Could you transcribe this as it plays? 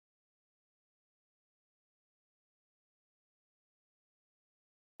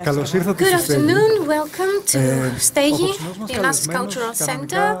Good afternoon, welcome to Στέγη, the Ωνάση Cultural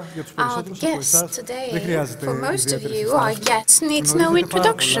Center. Our guest today, for most of you, our guest needs no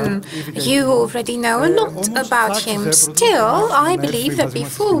introduction. You already know a lot about him. Still, I believe that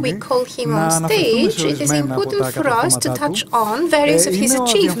before we call him on stage, it is important for us to touch on various of his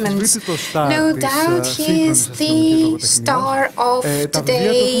achievements. No doubt he is the star of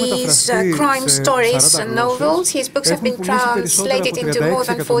today's crime stories and novels. His books have been translated into more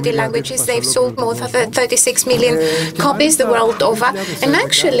than 40 languages. They've sold more than 36 million copies the world over. And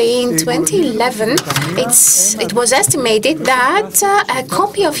actually, in 2011, it was estimated that a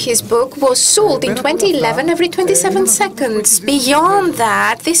copy of his book was sold in 2011 every 27 seconds. Beyond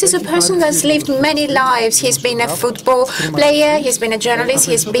that, this is a person that's lived many lives. He's been a football player, he's been a journalist,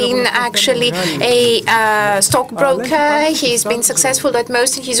 he's been actually a stockbroker, he's been successful at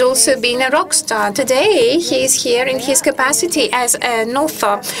most, and he's also been a rock star. Today, he's here in his capacity as an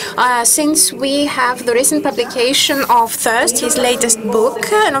author. Since we have the recent publication of Thirst, his latest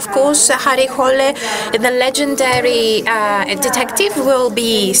book, and of course Harry Holle, the legendary detective, will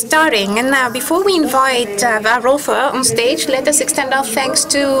be starring. And now, before we invite our author on stage, let us extend our thanks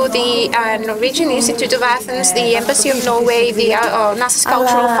to the Norwegian Institute of Athens, the Embassy of Norway, the Ωνάσης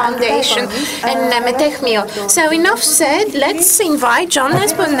Cultural Foundation, and Metechmio. So enough said, let's invite Jo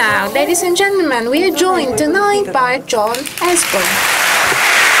Nesbo now. Ladies and gentlemen, we are joined tonight by Jo Nesbo.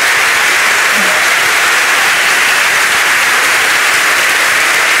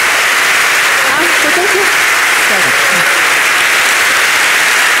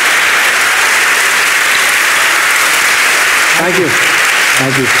 Thank you.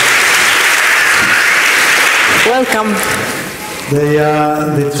 Thank you. Welcome.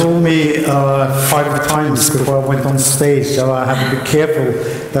 They told me 5 times before I went on stage that I had to be careful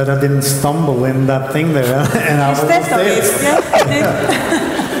that I didn't stumble in that thing there, and I was there.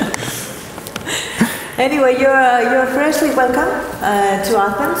 Anyway, you're freshly welcome to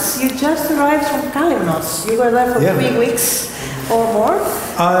Athens. You just arrived from Kalymnos. You were there for 3 weeks or more.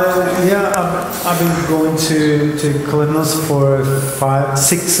 I've been going to Kalymnos for 5,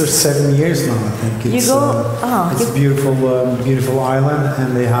 6 or 7 years now. I think it's a beautiful island,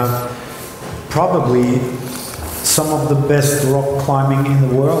 and they have probably some of the best rock climbing in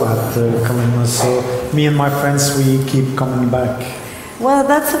the world at Kalymnos. So me and my friends, we keep coming back. Well,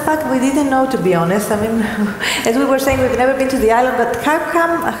 that's a fact we didn't know, to be honest. I mean, as we were saying, we've never been to the island, but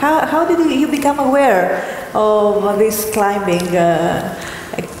how did you become aware of this climbing?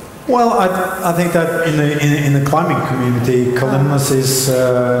 Well, I think that in the climbing community, Kalymnos is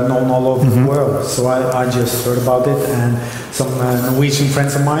known all over the world. So I just heard about it, and some Norwegian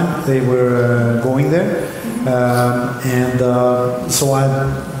friends of mine, they were going there. So I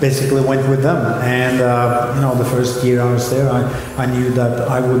basically went with them, and the first year I was there, I knew that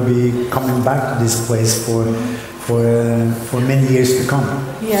I would be coming back to this place for many years to come.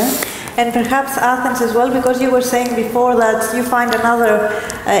 Yeah, and perhaps Athens as well, because you were saying before that you find another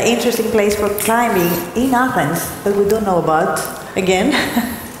interesting place for climbing in Athens that we don't know about again.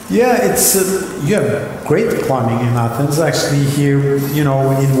 Yeah, it's you have great climbing in Athens. Actually, here,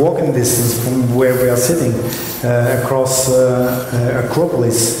 in walking distance from where we are sitting, across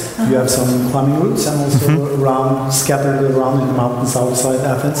Acropolis, you have some climbing routes, and also scattered around in the mountains outside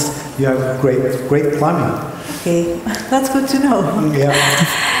Athens, you have great climbing. Okay, that's good to know. Yeah.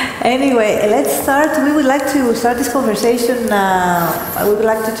 Anyway, let's start. We would like to start this conversation. We would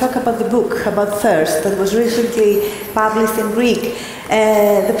like to talk about the book, about Thirst, that was recently published in Greek.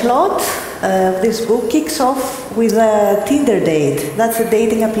 The plot of this book kicks off with a Tinder date. That's a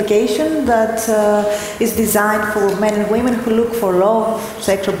dating application that is designed for men and women who look for love,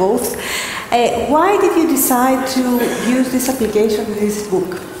 sex, or both. Why did you decide to use this application in this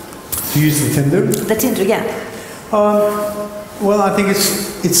book? To use the Tinder? The Tinder, yeah. Well, I think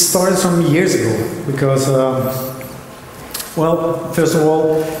it started some years ago because, first of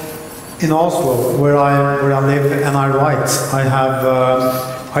all, in Oslo, where I live and I write,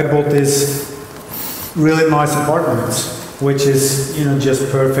 I bought this really nice apartment, which is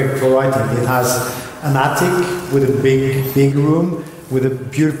just perfect for writing. It has an attic with a big room with a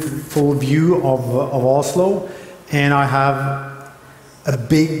beautiful view of Oslo, and I have a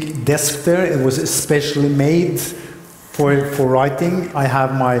big desk there. It was especially made for writing. I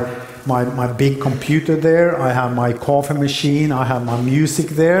have my big computer there. I have my coffee machine. I have my music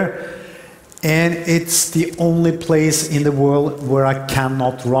there. And it's the only place in the world where I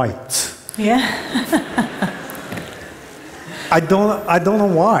cannot write. Yeah. I don't know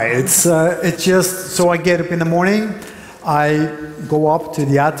why. It's just so I get up in the morning, I go up to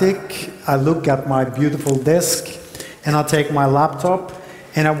the attic, I look at my beautiful desk, and I take my laptop,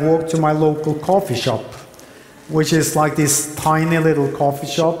 and I walk to my local coffee shop, which is like this tiny little coffee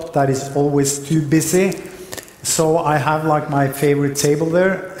shop that is always too busy. So I have like my favorite table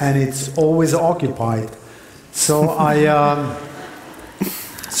there, and it's always occupied. So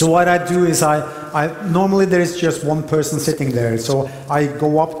so what I do is normally there is just one person sitting there. So I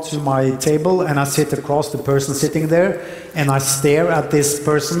go up to my table and I sit across the person sitting there, and I stare at this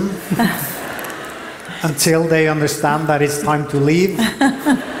person until they understand that it's time to leave.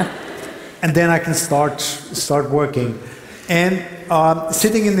 And then I can start working. And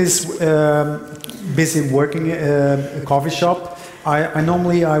sitting in this busy working coffee shop, I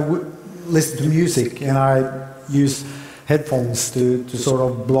normally listen to music, and I use headphones to sort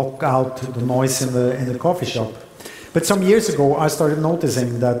of block out the noise in the coffee shop. But some years ago, I started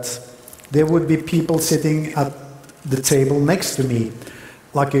noticing that there would be people sitting at the table next to me,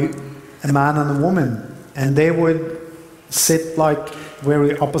 like a man and a woman, and they would sit like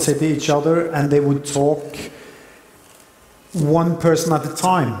very opposite each other, and they would talk one person at a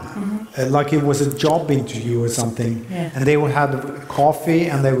time, like it was a job interview or something. Yeah. And they would have coffee,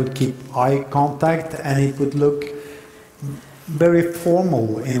 and they would keep eye contact, and it would look very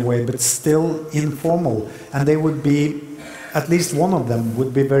formal in a way, but still informal. And they would be, at least one of them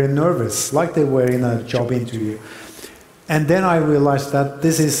would be very nervous, like they were in a job interview. And then I realized that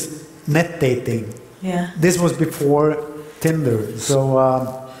this is net dating. Yeah. This was before Tinder. So,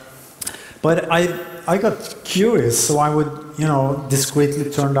 but I got curious, so I would,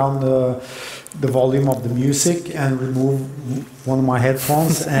 discreetly turn down the volume of the music and remove one of my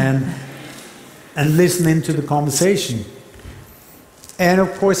headphones and listen into the conversation. And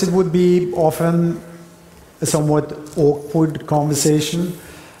of course, it would be often a somewhat awkward conversation.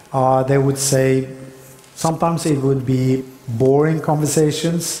 They would say, sometimes it would be boring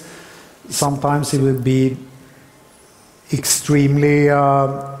conversations. Sometimes it would be extremely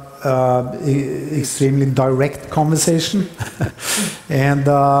direct conversation, and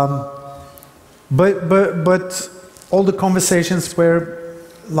but all the conversations were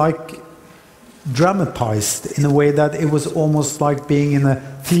like dramatized in a way that it was almost like being in a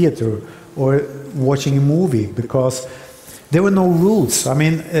theater or watching a movie, because there were no rules. I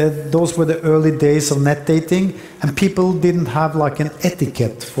mean, those were the early days of net dating, and people didn't have like an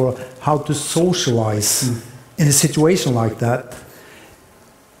etiquette for how to socialize in a situation like that.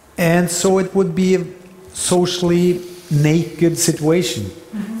 And so it would be a socially naked situation.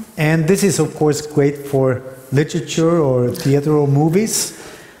 And this is, of course, great for literature or theater or movies.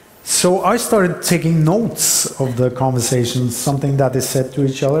 So I started taking notes of the conversations, something that is said to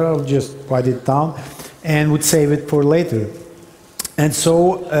each other. I'll just write it down and would save it for later. And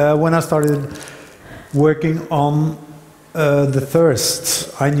so when I started working on The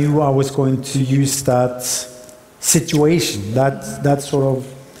Thirst, I knew I was going to use that situation, that sort of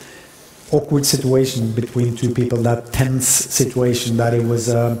awkward situation between two people, that tense situation, that it was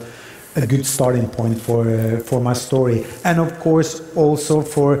a good starting point for my story. And of course also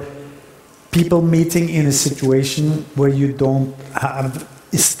for people meeting in a situation where you don't have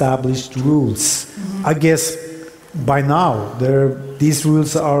established rules. I guess by now these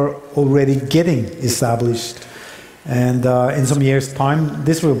rules are already getting established, and in some years' time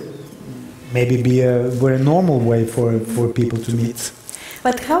this will maybe be a very normal way for people to meet.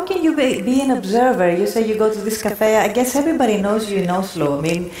 But how can you be an observer? You say you go to this cafe. I guess everybody knows you in Oslo. I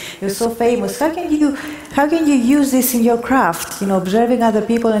mean, you're so famous. How can you use this in your craft? Observing other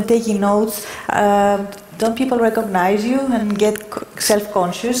people and taking notes. Don't people recognize you and get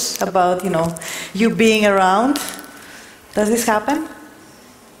self-conscious about you being around? Does this happen?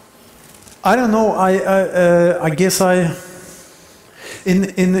 I don't know. I guess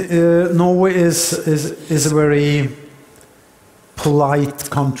in Norway is a very polite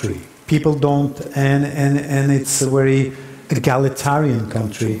country. People don't, and it's a very egalitarian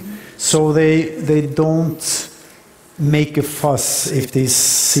country. So they don't make a fuss if they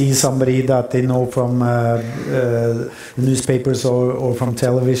see somebody that they know from newspapers or from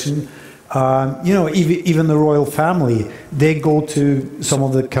television. Even the royal family, they go to some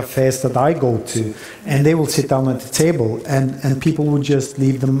of the cafes that I go to, and they will sit down at the table, and people will just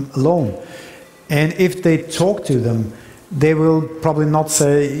leave them alone. And if they talk to them, they will probably not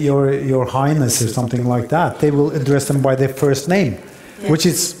say your highness or something like that. They will address them by their first name, which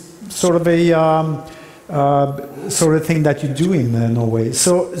is sort of a sort of thing that you do in Norway.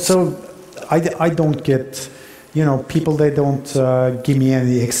 So I don't get, people, they don't give me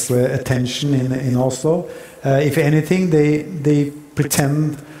any extra attention in Oslo. If anything, they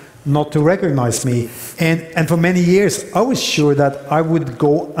pretend not to recognize me. And for many years, I was sure that I would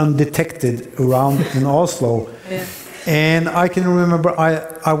go undetected around in Oslo. And I can remember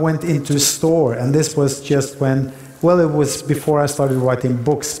I went into a store, and this was just when, well, it was before I started writing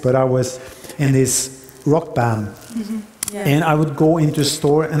books, but I was in this rock band. Yeah. And I would go into a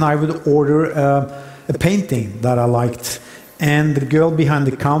store and I would order a painting that I liked. And the girl behind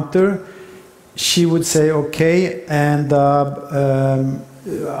the counter, she would say, okay, and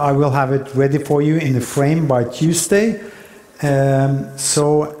I will have it ready for you in a frame by Tuesday.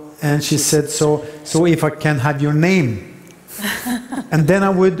 And she said, so if I can have your name. And then I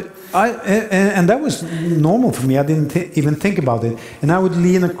would, and that was normal for me, I didn't even think about it. And I would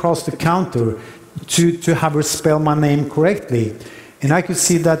lean across the counter to have her spell my name correctly. And I could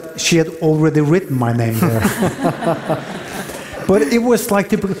see that she had already written my name there. But it was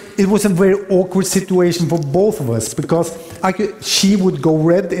like it was a very awkward situation for both of us, because she would go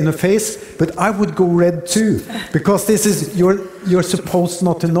red in the face, but I would go red too, because this is you're supposed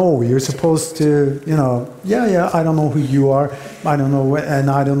not to know. You're supposed to, you know, yeah, I don't know who you are, I don't know, and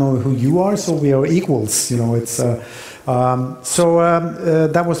I don't know who you are, so we are equals. You know, it's that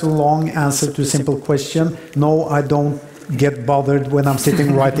was a long answer to a simple question. No, I don't get bothered when I'm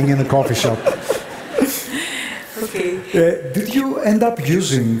sitting writing in a coffee shop. Okay. Did you end up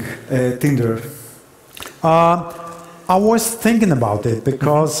using Tinder? I was thinking about it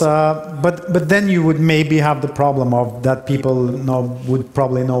because, but then you would maybe have the problem of that people would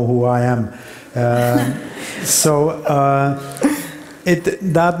probably know who I am.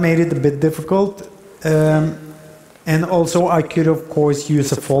 That made it a bit difficult. And also I could, of course,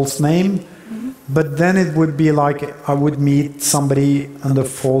 use a false name. But then it would be like I would meet somebody under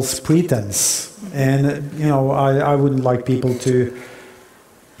false pretense. And, you know, I wouldn't like people to,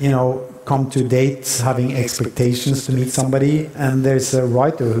 you know, come to dates having expectations to meet somebody. And there's a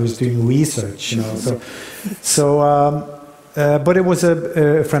writer who's doing research, you know. But it was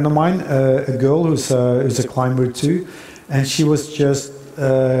a friend of mine, a girl who's a climber too. And she was just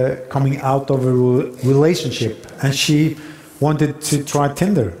coming out of a relationship. And she wanted to try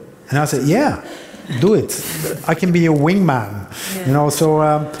Tinder. And I said, yeah, do it. I can be a wingman, yeah. You know. So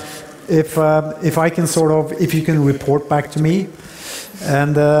if I can sort of, if you can report back to me,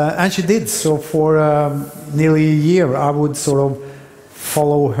 and she did. So for nearly a year, I would sort of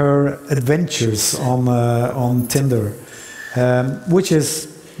follow her adventures on Tinder, which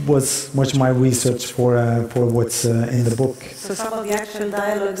was much my research for what's in the book. So some of the actual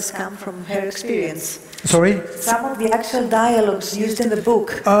dialogues come from her experience. Sorry? Some of the actual dialogues used in the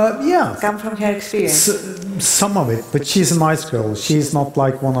book yeah. come from her experience. Some of it, but she's a nice girl. She's not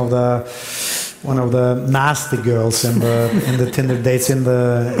like one of the nasty girls in the Tinder dates in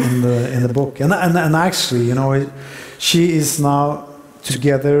the book. And actually, you know, she is now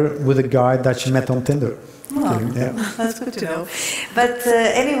together with a guy that she met on Tinder. Oh, yeah. That's good to know. But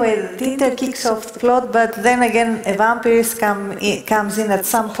anyway, Tinder kicks off the plot, but then again, a vampirist comes in at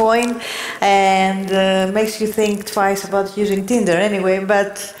some point and makes you think twice about using Tinder anyway.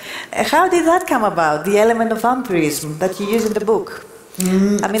 But how did that come about, the element of vampirism that you use in the book?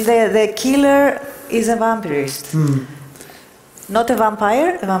 I mean, the killer is a vampirist. Not a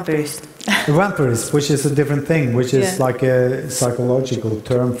vampire, a vampirist. A vampirist, which is a different thing, which is like a psychological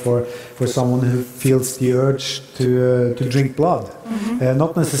term for someone who feels the urge to drink blood.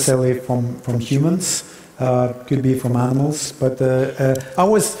 Not necessarily from humans, could be from animals. But I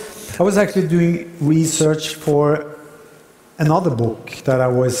was actually doing research for another book that I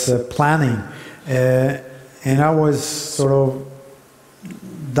was planning, and I was sort of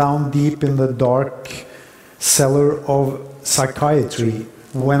down deep in the dark cellar of psychiatry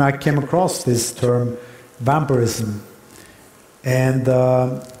when I came across this term, vampirism, and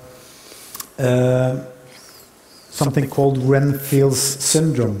something called Renfield's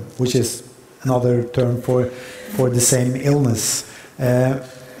syndrome, which is another term for the same illness.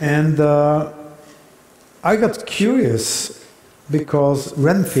 And I got curious because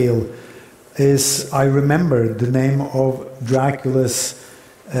Renfield is, I remember, the name of Dracula's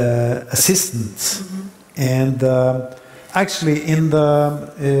assistant. And actually, in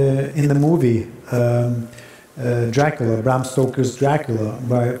the movie Dracula, Bram Stoker's Dracula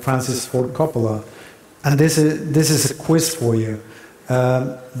by Francis Ford Coppola, and this is a quiz for you.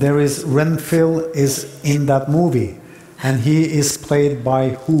 There is Renfield is in that movie, and he is played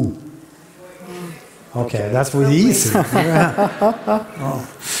by who? Okay, that's really easy.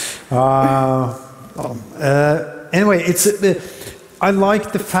 Anyway, it's. I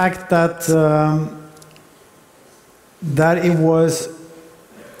like the fact that. That it was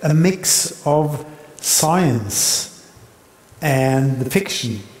a mix of science and the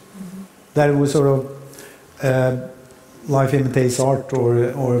fiction. That it was sort of life imitates art,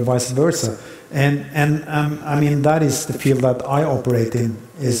 or vice versa. And I mean, that is the field that I operate in,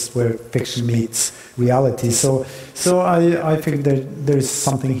 is where fiction meets reality. So I think there is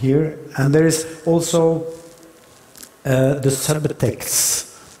something here, and there is also the subtext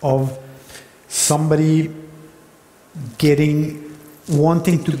of somebody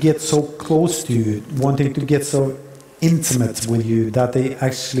wanting to get so close to you, wanting to get so intimate with you that they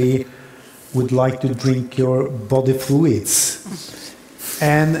actually would like to drink your body fluids.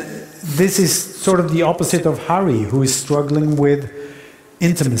 And this is sort of the opposite of Harry, who is struggling with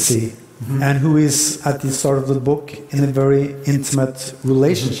intimacy, and who is at the start of the book in a very intimate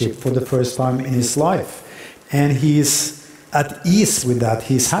relationship for the first time in his life. And he is at ease with that,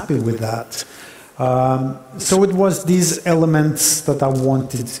 he's happy with that. So it was these elements that I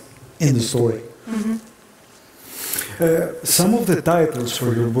wanted in the story. Some of the titles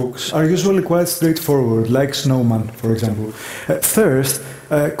for your books are usually quite straightforward, like Snowman, for example. Thirst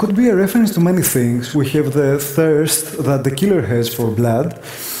could be a reference to many things. We have the thirst that the killer has for blood.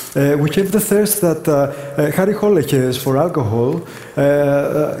 We have the thirst that Harry Hole has for alcohol,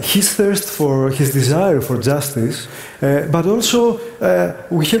 his thirst for his desire for justice, but also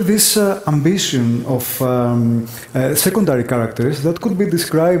we have this ambition of secondary characters that could be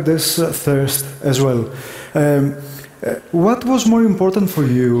described as thirst as well. What was more important for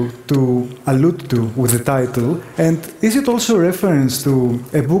you to allude to with the title, and is it also a reference to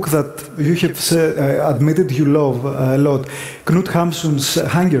a book that you have admitted you love a lot, Knut Hamsun's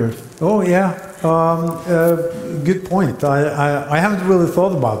Hunger? Oh yeah, good point. I haven't really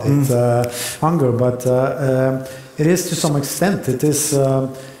thought about it, Hunger, but it is to some extent. It is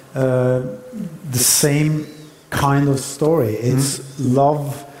the same kind of story. It's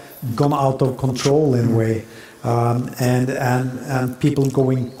love gone out of control in a way. And people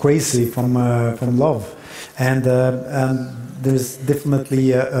going crazy from love, and there's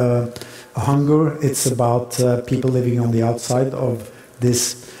definitely a hunger. It's about people living on the outside of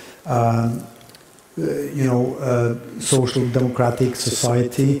this, social democratic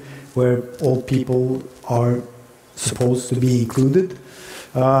society where all people are supposed to be included.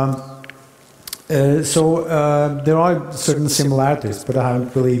 So there are certain similarities, but I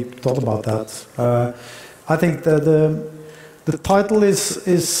haven't really thought about that. I think that the title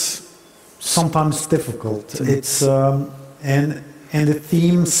is sometimes difficult. It's and the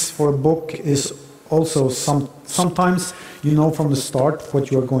themes for a book is also sometimes you know from the start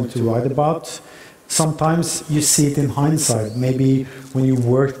what you are going to write about. Sometimes you see it in hindsight. Maybe when you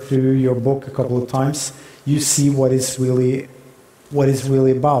work through your book a couple of times, you see what is really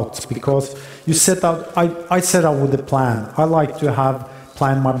about, because you set out. I set out with a plan. I like to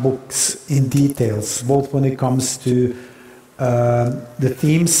plan my books in details, both when it comes to the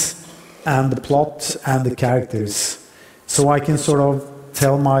themes and the plot and the characters. So I can sort of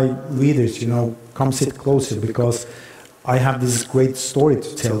tell my readers, come sit closer, because I have this great story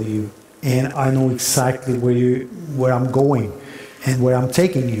to tell you, and I know exactly where I'm going and where I'm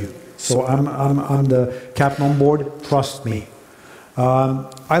taking you. So I'm the captain on board, trust me.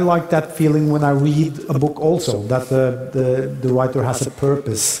 I like that feeling when I read a book also, that the writer has a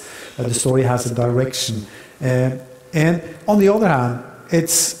purpose, that the story has a direction. And on the other hand,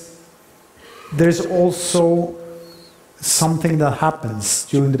 there's also something that happens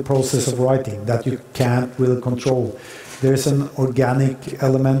during the process of writing that you can't really control. There's an organic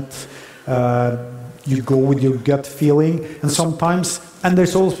element. You go with your gut feeling, and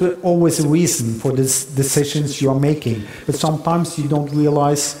there's also always a reason for these decisions you are making. But sometimes you don't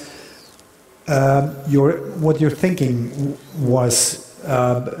realize what your thinking was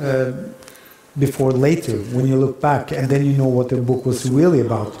before later, when you look back, and then you know what the book was really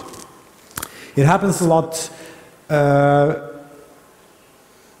about. It happens a lot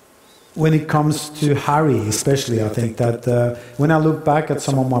when it comes to Harry, especially. I think that when I look back at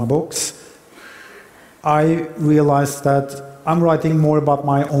some of my books, I realized that I'm writing more about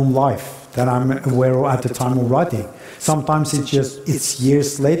my own life than I'm aware of at the time of writing. Sometimes it's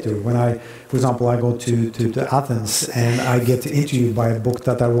years later when for example, I go to Athens and I get interviewed by a book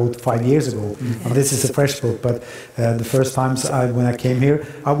that I wrote 5 years ago. And this is a fresh book, but the first times when I came here,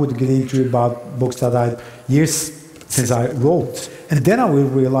 I would get interviewed about books that years since I wrote. And then I will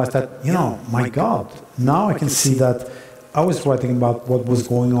realize that, my God, now I can see that I was writing about what was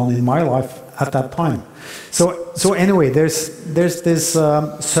going on in my life at that time. So anyway, there's this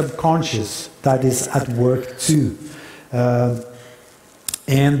subconscious that is at work too,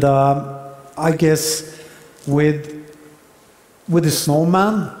 and I guess with The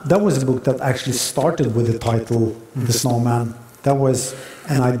Snowman, that was a book that actually started with the title The Snowman, That was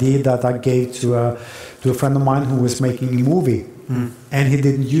an idea that I gave to a friend of mine who was making a movie, and he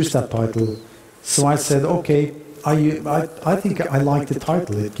didn't use that title. So I said, okay, I think I like the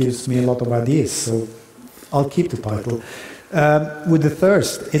title. It gives me a lot of ideas, so I'll keep the title. With The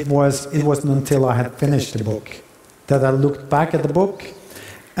Thirst, it wasn't until I had finished the book that I looked back at the book,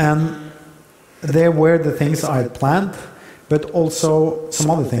 and there were the things I had planned, but also some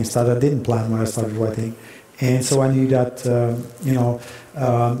other things that I didn't plan when I started writing. And so I knew that,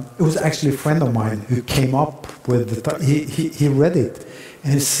 it was actually a friend of mine who came up with he read it,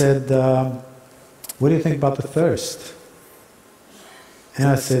 and he said, what do you think about The Thirst? And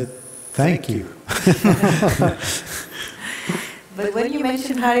I said, thank you. But when you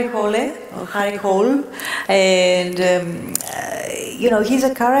mentioned Harry Hole, and he's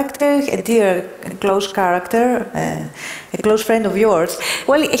a character, a dear, close character, a close friend of yours.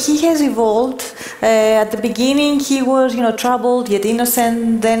 Well, he has evolved. At the beginning, he was, troubled yet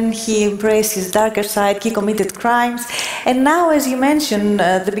innocent. Then he embraced his darker side. He committed crimes, and now, as you mentioned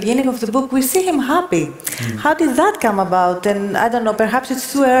at the beginning of the book, we see him happy. How did that come about? And I don't know. Perhaps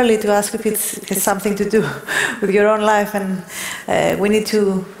it's too early to ask if it has something to do with your own life, and we need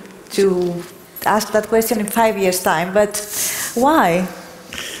to ask that question in 5 years' time. But why?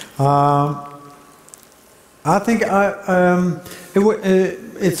 I think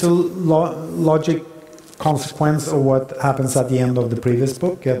it's a logic consequence of what happens at the end of the previous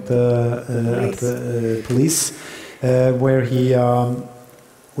book at the police, where he,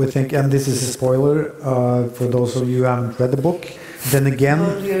 we think, and this is a spoiler for those of you who haven't read the book. Then again,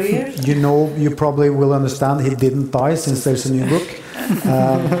 you probably will understand he didn't die since there's a new book.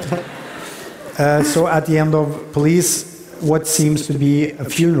 So at the end of Police, what seems to be a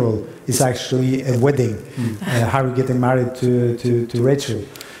funeral is actually a wedding. Harry getting married to Rachel,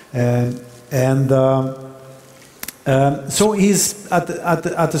 so he's at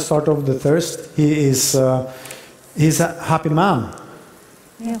the start of The Thirst. He's a happy man,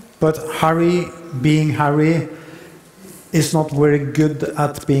 but Harry, being Harry, is not very good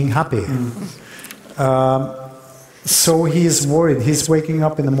at being happy. So he's worried. He's waking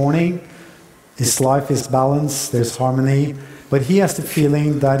up in the morning. His life is balanced, there's harmony, but he has the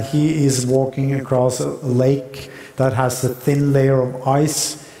feeling that he is walking across a lake that has a thin layer of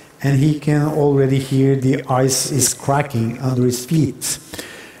ice, and he can already hear the ice is cracking under his feet.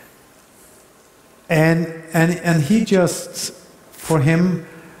 And he just, for him,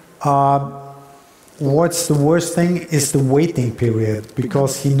 what's the worst thing is the waiting period,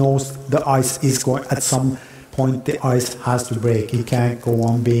 because he knows the ice is going, at some point the ice has to break. He can't go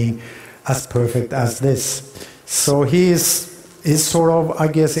on being as perfect as this. So he's sort of, I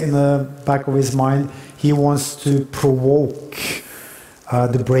guess, in the back of his mind, he wants to provoke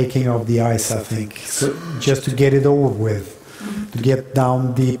the breaking of the ice, I think. So just to get it over with, to get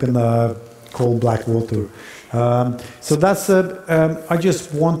down deep in the cold black water. So that's I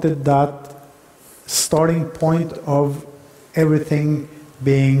just wanted that starting point of everything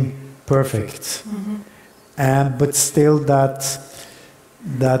being perfect, but still that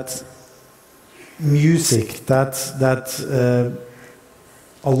music, that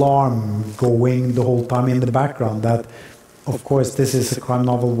alarm going the whole time in the background. That, of course, this is a crime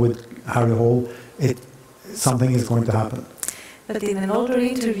novel with Harry Hole. Something is going to happen. But in an older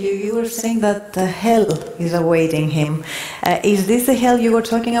interview, you were saying that hell is awaiting him. Is this the hell you were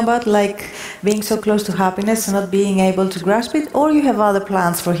talking about, like being so close to happiness and not being able to grasp it, or you have other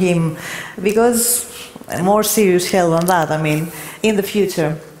plans for him? Because a more serious hell than that, I mean, in the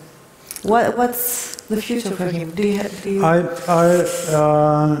future. What's the future for him? Do you...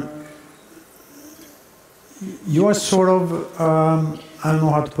 You are sort of, I don't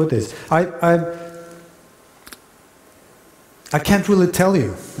know how to put this. I can't really tell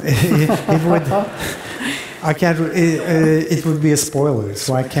you. It would be a spoiler,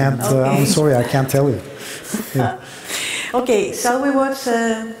 so I can't. Okay. I'm sorry, I can't tell you. Yeah. Okay, shall we watch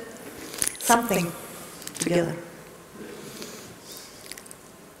something together?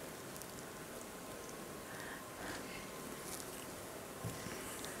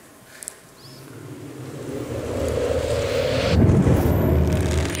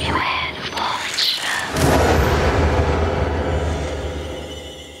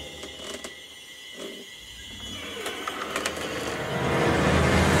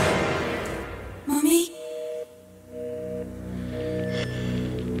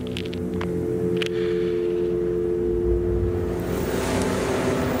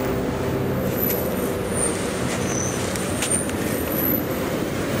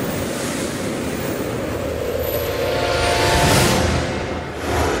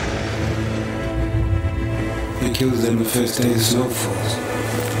 killed them the first day the snowfalls.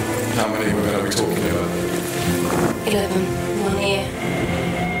 How many we're going to be talking about? 11. 1 year.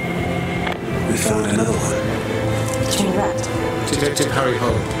 We found another one. It's been wrapped. Detective Harry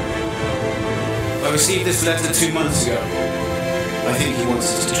Holt. I received this letter 2 months ago. I think he wants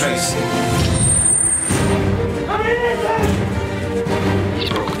us to trace it. He's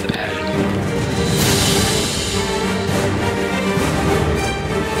broken the pattern.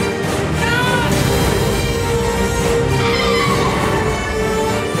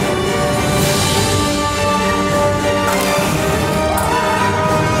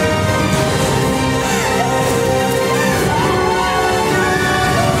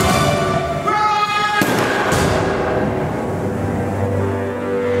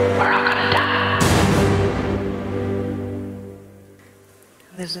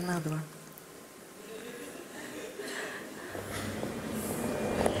 There's another one.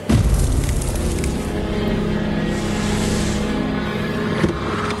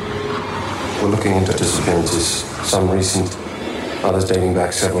 We're looking into disappearances, some recent, others dating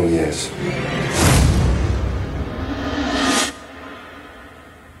back several years.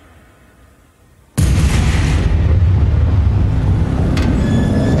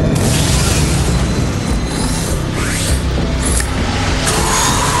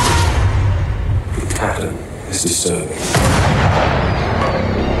 Disturbing.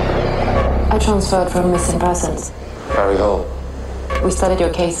 I transferred from missing persons. Harry Hole. We studied your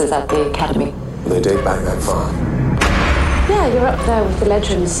cases at the academy. They date back that far. Yeah, you're up there with the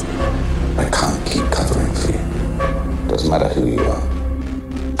legends. I can't keep covering for you. Doesn't matter who you are.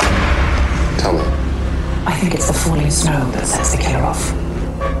 Tell me. I think it's the falling snow that sets the killer off.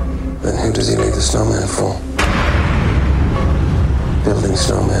 Then who does he leave the snowman for? Building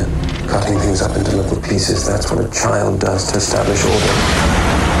snowmen. Cutting things up into little pieces, that's what a child does to establish order.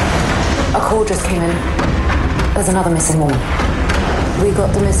 A call just came in. There's another missing woman. We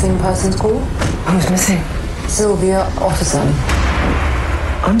got the missing persons call. Who's missing? Sylvia Otterson.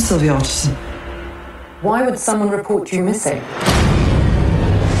 I'm Sylvia Otterson. Why would someone report you missing?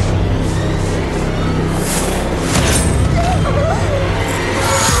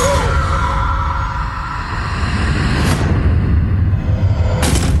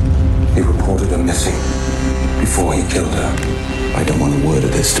 Missing before he killed her. I don't want a word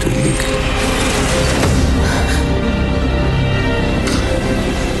of this to be leaked.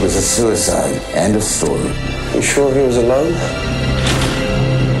 It was a suicide. End of story. You sure he was alone?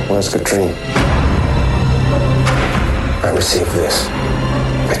 Where's Katrine? I received this.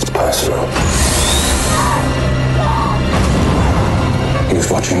 It's personal. He was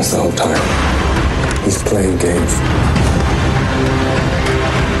watching us the whole time. He's playing games.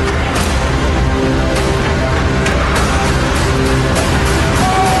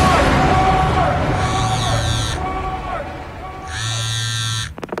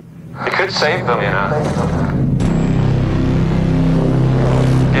 Could save them, you know.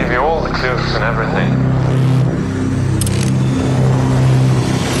 Give you all the clues and everything.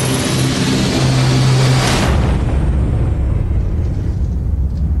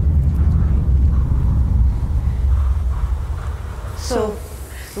 So,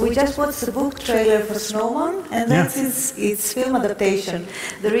 we just watched the book trailer for Snowman, and that's its film adaptation.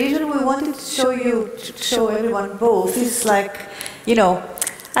 The reason we wanted to show everyone both is like, you know,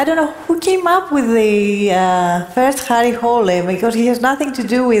 I don't know who came up with the first Harry Hole, because he has nothing to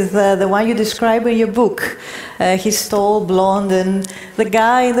do with the one you describe in your book. He's tall, blonde, and the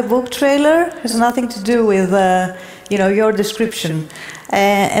guy in the book trailer has nothing to do with, you know, your description.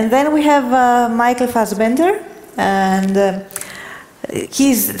 And then we have Michael Fassbender, and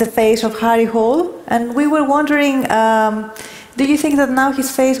he's the face of Harry Hole. And we were wondering, do you think that now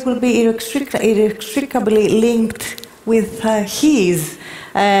his face will be inextricably linked with his?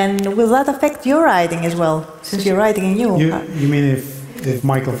 And will that affect your writing as well, since you're writing a new? You mean if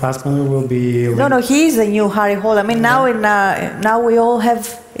Michael Fassbender will be? No, he is the new Harry Hole. I mean, now we all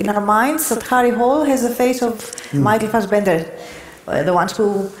have in our minds that Harry Hole has the face of Michael Fassbender, the ones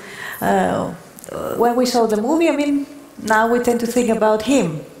who, when we saw the movie, I mean, now we tend to think about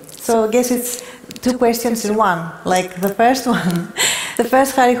him. So I guess it's two questions in one. Like the first one, the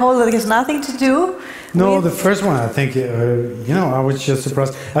first Harry Hole that has nothing to do. No, the first one, I think, you know, I was just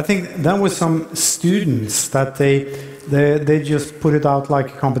surprised. I think that was some students that they just put it out like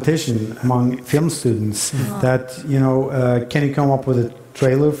a competition among film students that, you know, can you come up with a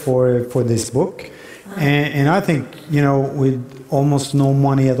trailer for this book? And I think, you know, with almost no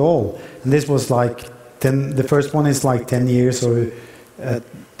money at all. And this was like the first one is like 10 years or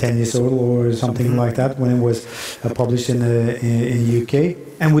 10 years old or something like that when it was published in UK,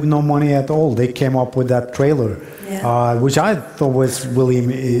 and with no money at all. They came up with that trailer, which I thought was really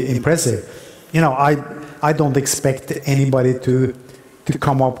impressive. You know, I don't expect anybody to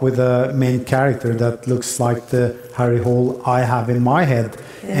come up with a main character that looks like the Harry Hole I have in my head.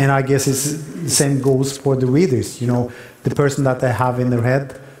 And I guess the same goes for the readers. You know, the person that they have in their head,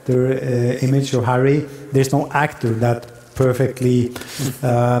 their image of Harry, there's no actor that perfectly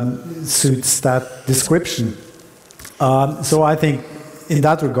suits that description. So I think in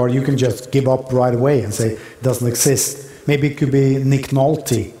that regard, you can just give up right away and say it doesn't exist. Maybe it could be Nick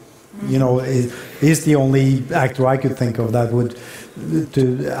Nolte. You know, he's the only actor I could think of that would to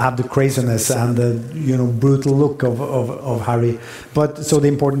have the craziness and the brutal look of Harry. But so the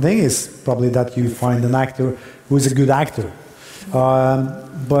important thing is probably that you find an actor who is a good actor.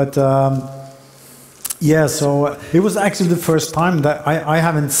 Yeah, so it was actually the first time that I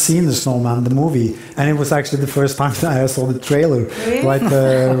haven't seen The Snowman, the movie, and it was actually the first time that I saw the trailer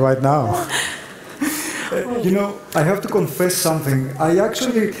right now. You know, I have to confess something. I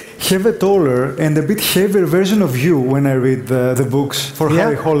actually have a taller and a bit heavier version of you when I read the books for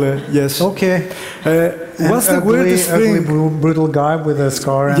Harry Hole. Yes. Okay. What's the weirdest thing? Brutal guy with a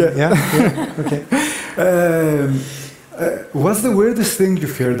scar. And, Okay. What's the weirdest thing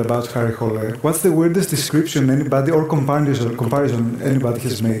you've heard about Harry Hole? What's the weirdest description anybody or comparison anybody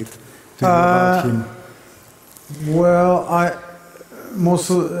has made to you about him? Well,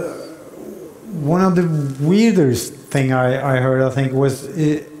 one of the weirdest thing I heard, I think, was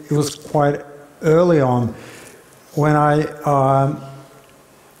it was quite early on when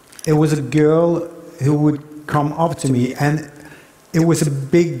it was a girl who would come up to me, and it was a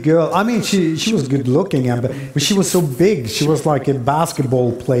big girl. I mean, she was good looking, but she was so big. She was like a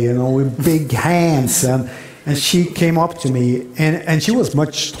basketball player, with big hands, and she came up to me, and she was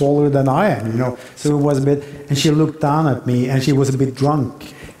much taller than I am, So it was a bit, and she looked down at me, and she was a bit drunk,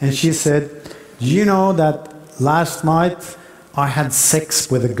 and she said, "Do you know that last night I had sex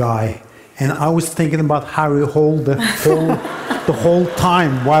with a guy, and I was thinking about Harry Hole the whole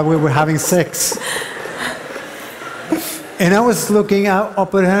time while we were having sex." And I was looking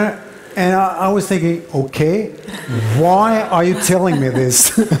up at her, and I was thinking, okay, why are you telling me this?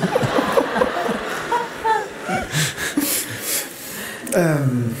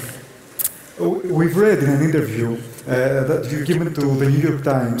 We've read in an interview that you've given to the New York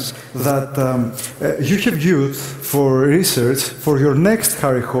Times that you have used for research for your next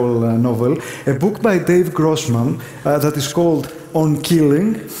Harry Hole novel a book by Dave Grossman that is called On Killing,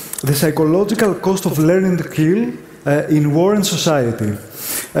 The Psychological Cost of Learning to Kill in War and Society.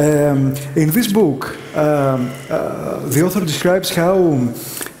 In this book, the author describes how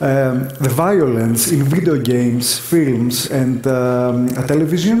the violence in video games, films, and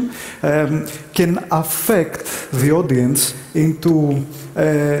television can affect the audience into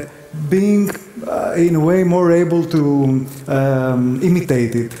being, in a way, more able to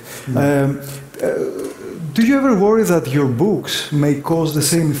imitate it. Do you ever worry that your books may cause the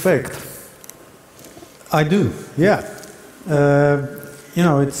same effect? I do, yeah.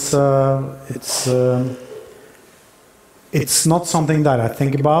 It's not something that I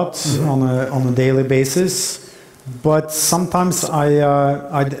think about on a daily basis, but sometimes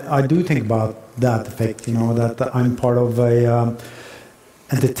I do think about that effect. That I'm part of a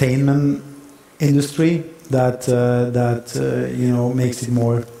entertainment industry that makes it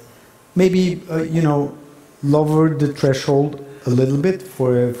more, maybe lower the threshold a little bit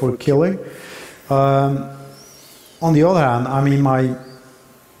for killing. On the other hand, I mean,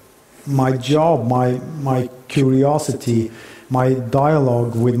 my job, my curiosity, my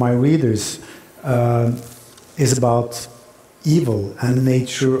dialogue with my readers is about evil and the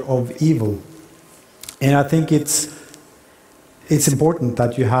nature of evil. And I think it's important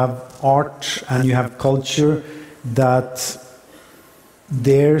that you have art and you have culture that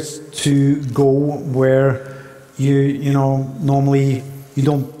dares to go where normally you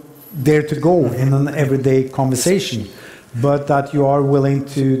don't dare to go in an everyday conversation, but that you are willing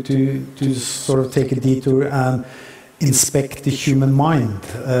to sort of take a detour and inspect the human mind,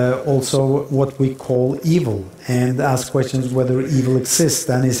 also what we call evil, and ask questions whether evil exists,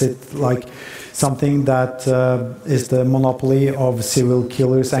 and is it like something that is the monopoly of serial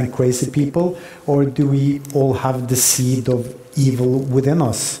killers and crazy people, or do we all have the seed of evil within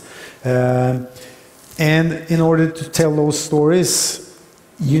us? And in order to tell those stories,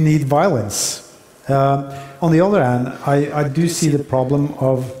 you need violence. On the other hand, I do see the problem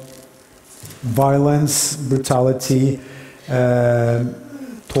of violence, brutality,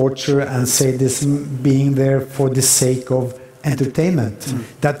 torture, and sadism being there for the sake of entertainment,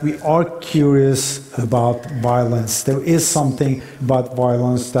 that we are curious about violence. There is something about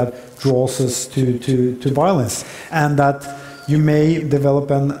violence that draws us to violence, and that you may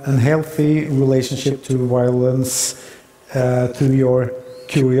develop an unhealthy relationship to violence through your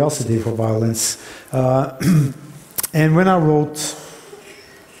curiosity for violence. And when I wrote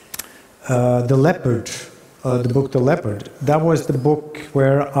The Leopard, the book The Leopard, that was the book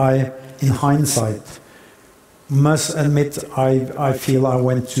where I, in hindsight, must admit I feel I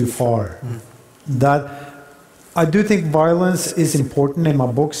went too far. That I do think violence is important in my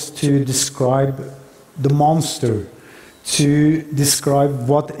books to describe the monster, to describe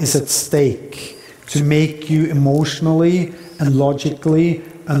what is at stake, to make you emotionally and logically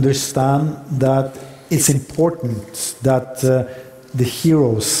understand that it's important that the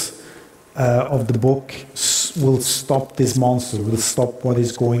heroes of the book will stop this monster, will stop what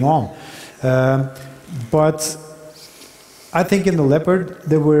is going on. But I think in The Leopard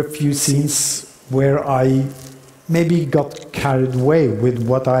there were a few scenes where I maybe got carried away with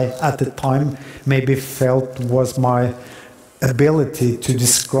what I at the time maybe felt was my ability to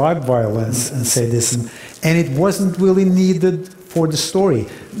describe violence and say this, and it wasn't really needed for the story.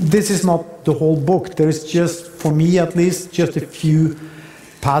 This is not the whole book. There's just, for me at least, just a few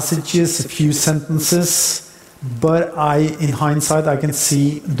passages, a few sentences, but in hindsight, I can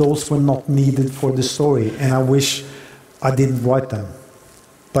see those were not needed for the story, and I wish I didn't write them,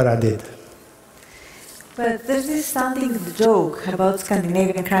 but I did. But there's this standing joke about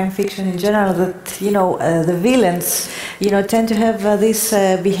Scandinavian crime fiction in general that, the villains, tend to have this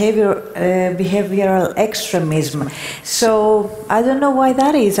behavioral extremism. So I don't know why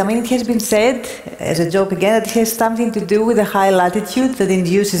that is. I mean, it has been said, as a joke again, that it has something to do with the high latitude that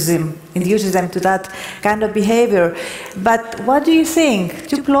induces them to that kind of behavior. But what do you think?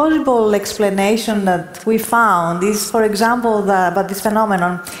 Two plausible explanation that we found is, for example, about this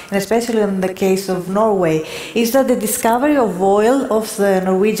phenomenon, and especially in the case of Norway, is that the discovery of oil off the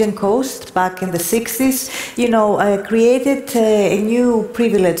Norwegian coast back in the 60s, created a new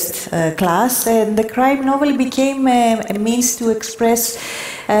privileged class, and the crime novel became a means to express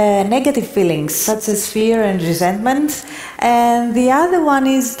negative feelings such as fear and resentment. And the other one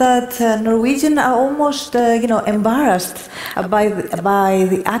is that Norwegians are almost, embarrassed by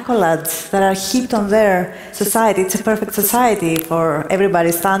the accolades that are heaped on their society. It's a perfect society for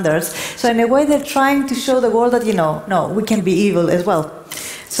everybody's standards. So in a way, they're trying to show the world that, no, we can be evil as well.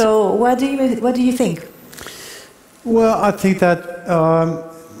 So what do you think? Well, I think that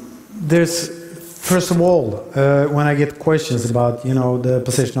there's, first of all, when I get questions about, the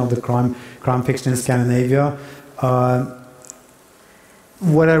position of the crime fiction in Scandinavia,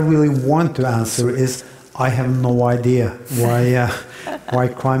 what I really want to answer is I have no idea why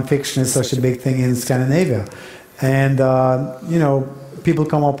crime fiction is such a big thing in Scandinavia. And, people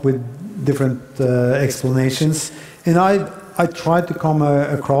come up with different explanations. And I try to come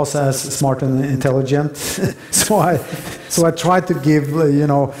across as smart and intelligent. so I try to give,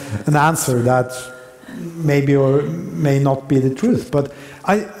 an answer that maybe or may not be the truth. But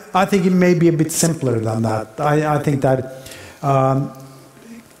I think it may be a bit simpler than that. I think that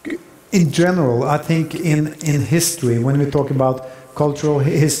in general, I think in history, when we talk about cultural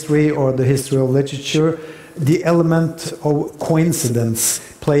history or the history of literature, the element of coincidence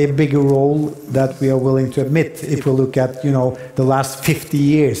play a bigger role that we are willing to admit. If we look at, the last 50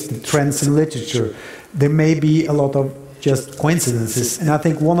 years, the trends in literature, there may be a lot of just coincidences. And I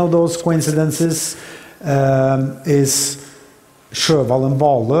think one of those coincidences is Sjöwall and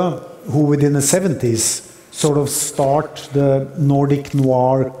Wahlöö, who within the 70s sort of start the Nordic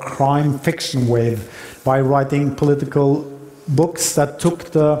noir crime fiction wave by writing political books that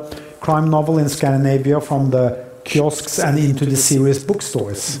took the crime novel in Scandinavia from the kiosks and into the serious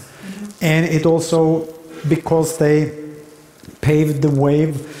bookstores. And it also, because they paved the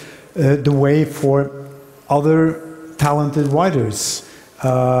way for other talented writers,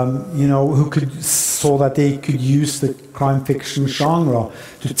 who saw that they could use the crime fiction genre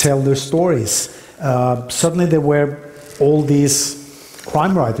to tell their stories. Suddenly there were all these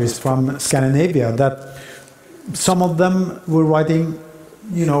crime writers from Scandinavia that some of them were writing,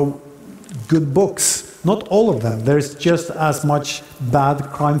 good books. Not all of them. There's just as much bad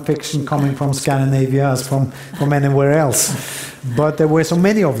crime fiction coming from Scandinavia as from anywhere else. But there were so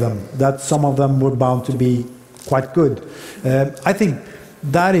many of them that some of them were bound to be quite good. I think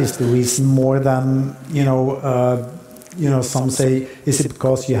that is the reason more than, some say, is it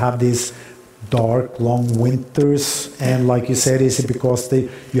because you have these dark, long winters? And like you said, is it because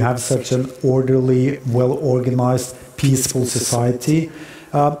you have such an orderly, well-organized, peaceful society?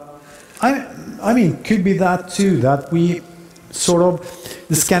 I mean, could be that too, that we sort of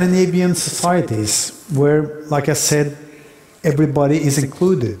the Scandinavian societies where, like I said, everybody is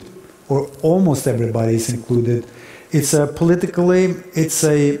included, or almost everybody is included. It's politically,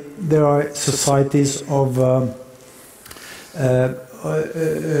 there are societies of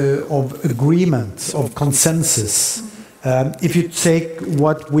agreement, of consensus. If you take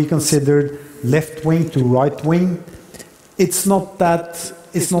what we consider left wing to right wing, it's not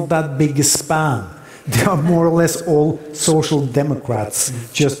that big a span. They are more or less all social democrats,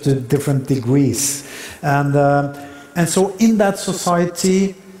 just to different degrees. And so in that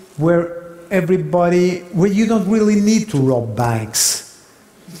society where you don't really need to rob banks,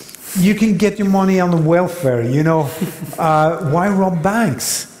 you can get your money on the welfare, you know. Why rob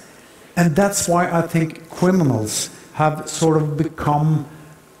banks? And that's why I think criminals have sort of become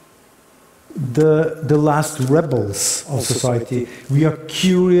the last rebels of society. We are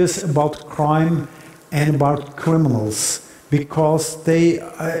curious about crime and about criminals because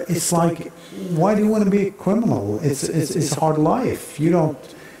it's like, why do you want to be a criminal? It's a hard life. You don't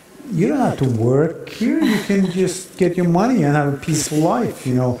have to work here. You can just get your money and have a peaceful life,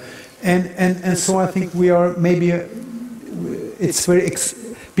 you know. And so I think we are maybe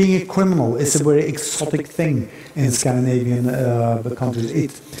being a criminal is a very exotic thing in Scandinavian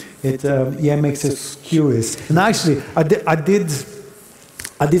countries. It makes us curious. And actually, I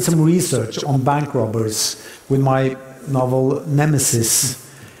did some research on bank robbers with my novel Nemesis,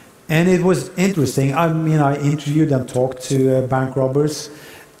 and it was interesting. I mean, I interviewed and talked to bank robbers,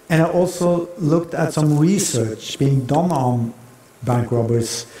 and I also looked at some research being done on bank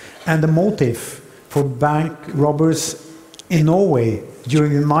robbers and the motive for bank robbers in Norway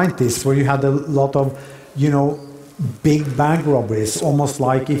during the 90s, where you had a lot of, you know, big bank robberies, almost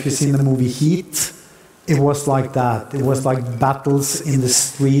like if you've seen the movie Heat. It was like that. It was like battles in the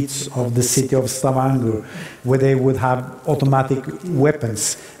streets of the city of Stavanger, where they would have automatic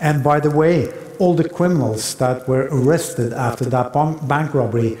weapons. And by the way, all the criminals that were arrested after that bank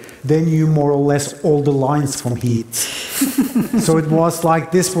robbery, they knew more or less all the lines from Heat. So it was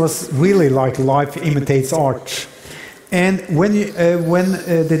like, this was really like life imitates art. And when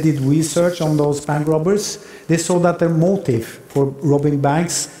they did research on those bank robbers, they saw that their motive for robbing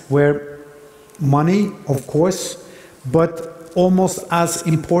banks were money, of course, but almost as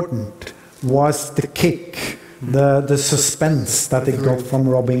important was the kick, the suspense that they got from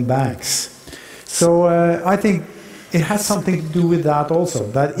robbing banks. So I think it has something to do with that also,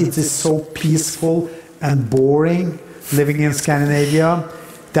 that it is so peaceful and boring living in Scandinavia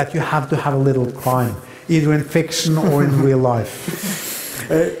that you have to have a little crime, either in fiction or in real life.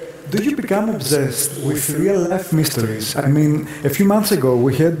 Do you become obsessed with real-life mysteries? I mean, a few months ago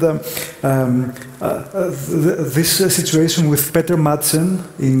we had this situation with Peter Madsen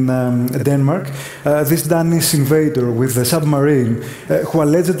in Denmark, this Danish invader with a submarine who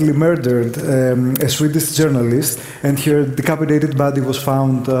allegedly murdered a Swedish journalist, and her decapitated body was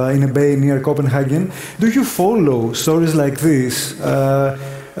found in a bay near Copenhagen. Do you follow stories like this?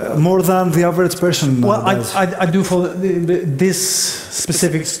 More than the average person does? I do follow this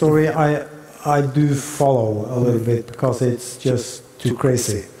specific story. I do follow a little bit because it's just too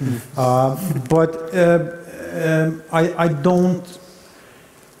crazy. But I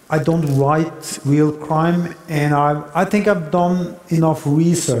don't write real crime, and I think I've done enough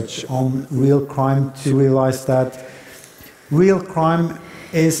research on real crime to realize that real crime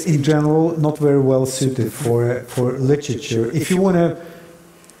is in general not very well suited for literature. If you want to,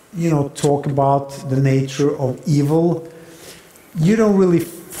 you know, talk about the nature of evil, you don't really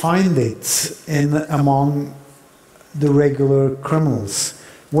find it among the regular criminals.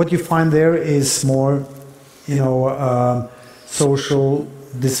 What you find there is more, you know, social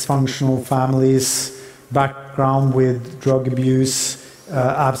dysfunctional families, background with drug abuse,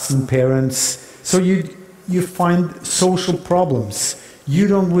 absent parents. So you find social problems. You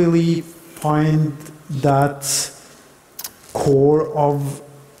don't really find that core of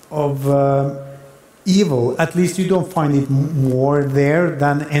evil. At least you don't find it more there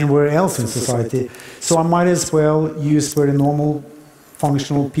than anywhere else in society. So I might as well use very normal,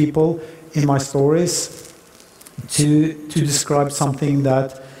 functional people in my stories to describe something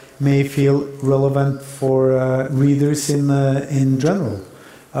that may feel relevant for readers in general.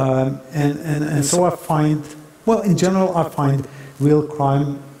 And so I find, well, in general, I find real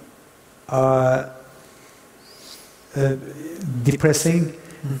crime depressing.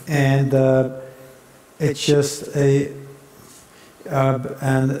 And it's just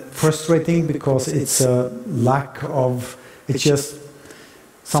and frustrating because it's a lack of, it's just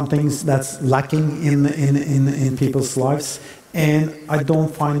something that's lacking in people's lives, and I don't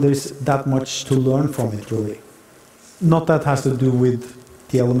find there's that much to learn from it, really. not that has to do with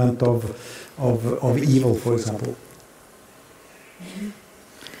the element of evil, for example.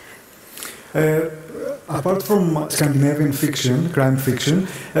 Apart from Scandinavian fiction, crime fiction,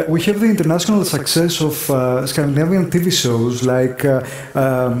 we have the international success of Scandinavian TV shows like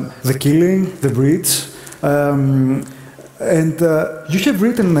The Killing, The Bridge, and you have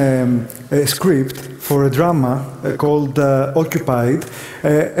written a script for a drama called Occupied,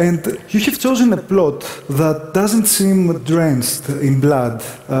 and you have chosen a plot that doesn't seem drenched in blood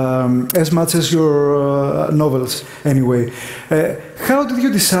as much as your novels anyway. How did you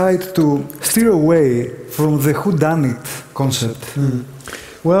decide to steer away from the whodunit concept?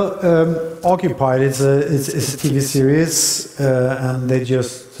 Well, Occupied is a TV series, and they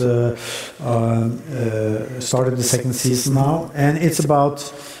just started the second season now, and it's about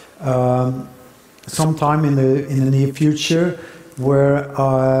sometime in the near future where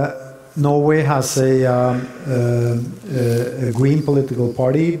Norway has a green political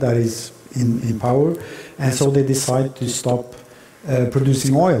party that is in power, and so they decide to stop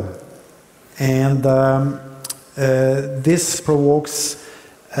producing oil, and this provokes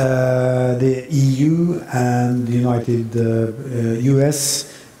the EU and the United US,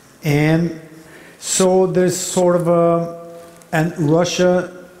 and so there's sort of and Russia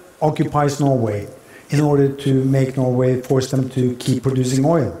occupies Norway in order to make Norway, force them to keep producing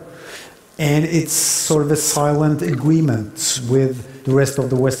oil. And it's sort of a silent agreement with the rest of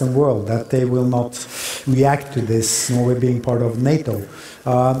the Western world that they will not react to this, Norway being part of NATO.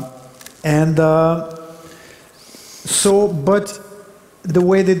 But the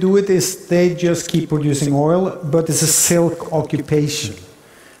way they do it is they just keep producing oil, but it's a silk occupation.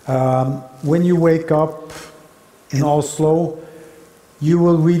 When you wake up in Oslo, you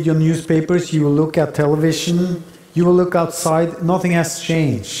will read your newspapers, you will look at television, you will look outside, nothing has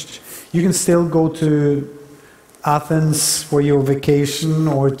changed. You can still go to Athens for your vacation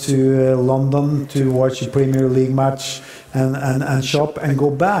or to London to watch a Premier League match and shop and go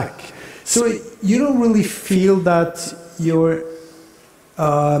back. So you don't really feel that your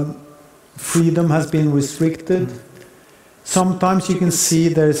freedom has been restricted. Sometimes you can see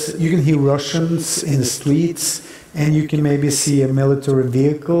you can hear Russians in the streets, and you can maybe see a military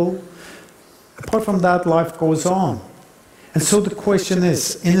vehicle. Apart from that, life goes on. And so the question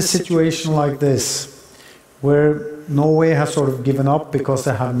is, in a situation like this, where Norway has sort of given up because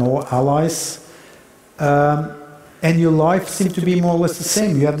they have no allies, and your life seems to be more or less the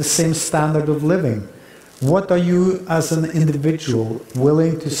same, you have the same standard of living, what are you as an individual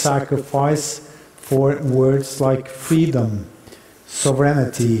willing to sacrifice for words like freedom,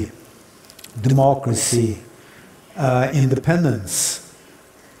 sovereignty, democracy, independence?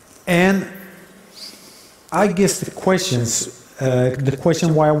 And I guess the question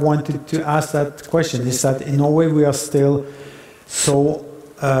why I wanted to ask that question is that in Norway we are still so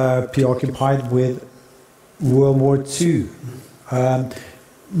preoccupied with World War II.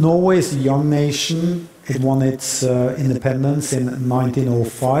 Norway is a young nation. It won its independence in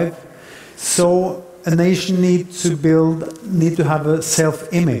 1905. So a nation needs to have a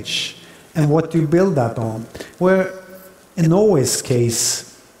self-image. And what do you build that on? Where in Norway's case,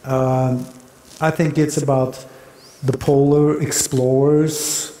 I think it's about the polar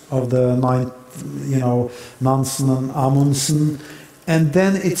explorers of the Nansen and Amundsen, and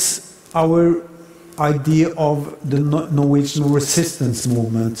then it's our idea of the Norwegian resistance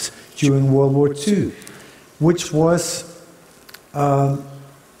movement during World War II, which was, to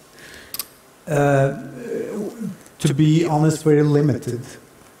be honest, very limited.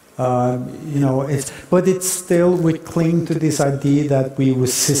 But it's still, we cling to this idea that we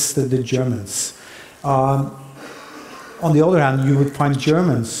resisted the Germans. On the other hand, you would find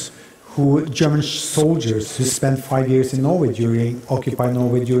German soldiers who spent 5 years in Norway occupied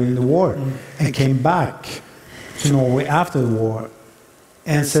Norway during the war, and came back to Norway after the war,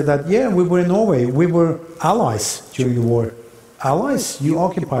 and said that, yeah, we were in Norway, we were allies during the war. Allies? You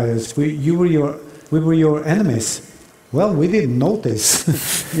occupied us. We were your enemies. Well, we didn't notice,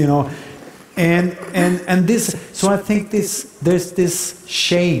 and this. So I think there's this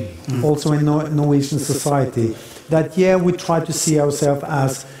shame also in Norwegian society that we try to see ourselves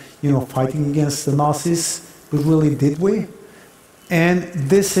as fighting against the Nazis, but really did we? And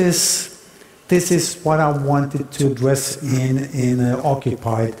this is what I wanted to address in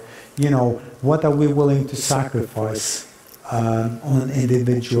Occupied. What are we willing to sacrifice on an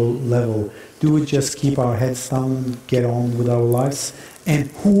individual level? Do we just keep our heads down and get on with our lives?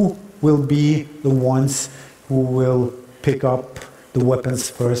 And who will be the ones who will pick up the weapons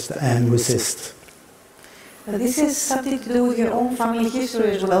first and resist? This has something to do with your own family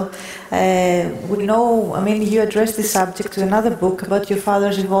history as well. We know, I mean, you addressed this subject in another book about your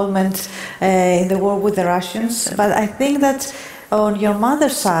father's involvement in the war with the Russians, but I think that on your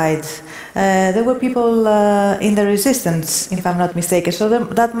mother's side, there were people in the resistance, if I'm not mistaken, so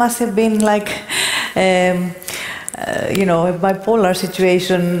that must have been like, you know, a bipolar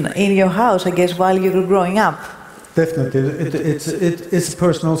situation in your house, I guess, while you were growing up. Definitely, it's a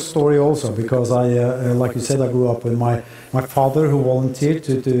personal story also, because I, like you said, I grew up with my father, who volunteered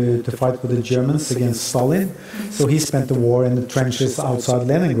to fight with the Germans against Stalin. So he spent the war in the trenches outside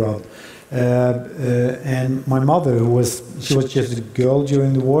Leningrad. And my mother, she was just a girl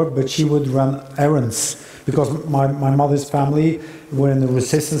during the war, but she would run errands, because my mother's family were in the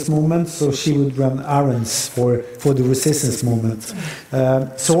resistance movement, so she would run errands for the resistance movement.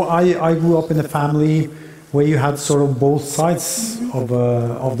 So I grew up in a family where you had sort of both sides of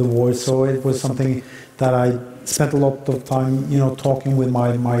the war, so it was something that I spent a lot of time, you know, talking with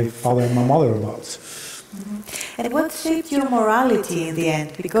my father and my mother about. Mm-hmm. And what shaped your morality in the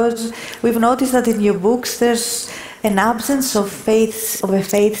end? Because we've noticed that in your books there's an absence of a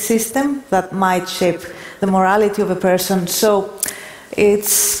faith system that might shape the morality of a person. So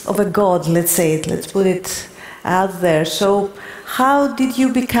it's of a god, let's say, let's put it out there. So how did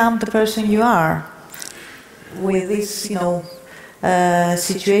you become the person you are? With this, you know,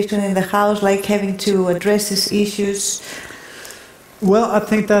 situation in the house, like having to address these issues? Well, I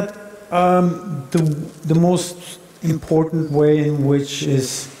think that the most important way in which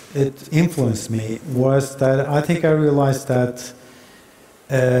it influenced me was that I think I realized that,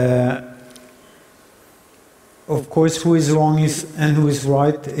 of course, who is wrong and who is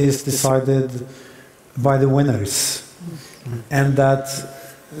right is decided by the winners, and that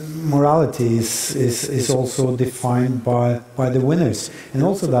morality is also defined by the winners, and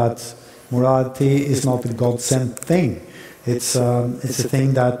also that morality is not a God-sent thing. It's a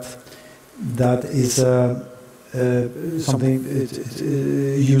thing that is something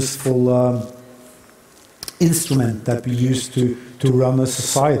useful instrument that we use to run a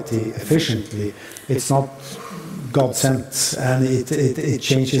society efficiently. It's not God-sent, and it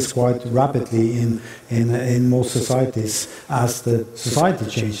changes quite rapidly in most societies as the society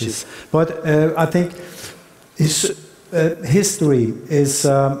changes. But I think history is.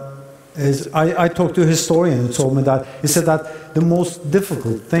 I talked to a historian who told me that he said that the most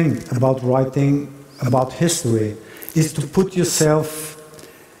difficult thing about writing about history is to put yourself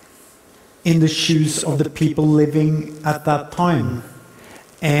in the shoes of the people living at that time,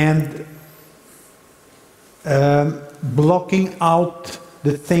 and blocking out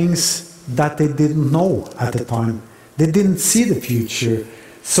the things that they didn't know at the time. They didn't see the future,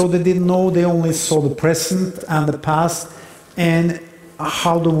 so they didn't know, they only saw the present and the past and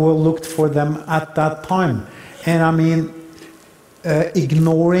how the world looked for them at that time. And I mean,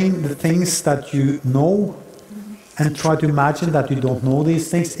 ignoring the things that you know and try to imagine that you don't know these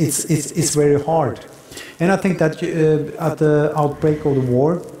things, it's very hard. And I think that at the outbreak of the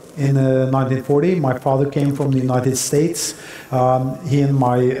war in 1940, my father came from the United States. He and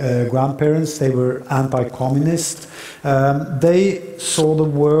my grandparents, they were anti-communist. They saw the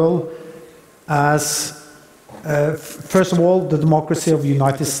world as, first of all, the democracy of the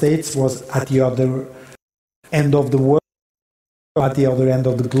United States was at the other end of the world, at the other end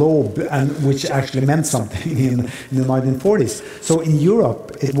of the globe, and which actually meant something in the 1940s. So in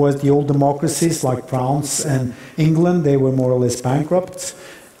Europe, it was the old democracies like France and England, they were more or less bankrupt.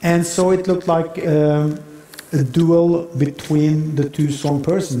 And so it looked like a duel between the two strong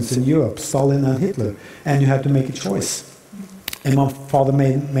persons in Europe, Stalin and Hitler, and you had to make a choice. And my father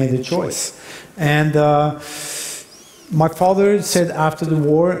made a choice. And my father said after the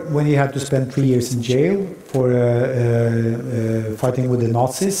war, when he had to spend 3 years in jail for fighting with the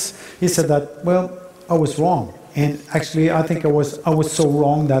Nazis, he said that, well, I was wrong. And actually, I think I was so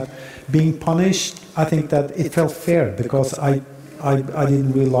wrong that being punished, I think that it felt fair, because I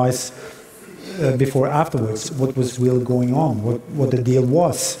didn't realize before afterwards what was really going on, what the deal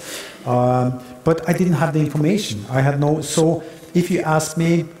was. But I didn't have the information. I had no. So if you ask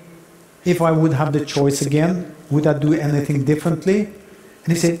me if I would have the choice again, would I do anything differently? And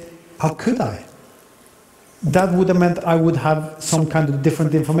he said, how could I? That would have meant I would have some kind of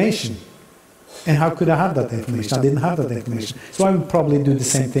different information. And how could I have that information? I didn't have that information. So I would probably do the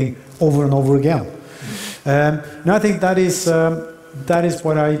same thing over and over again. And I think that is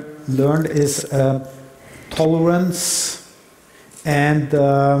what I learned is tolerance and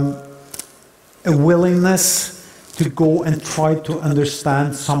a willingness to go and try to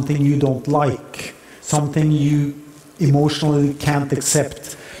understand something you don't like, something you emotionally can't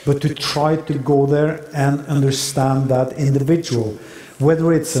accept, but to try to go there and understand that individual,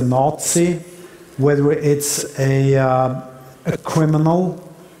 whether it's a Nazi, whether it's a criminal,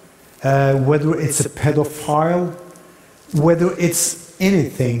 whether it's a pedophile, whether it's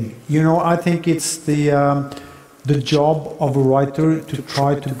anything. You know, I think it's the job of a writer to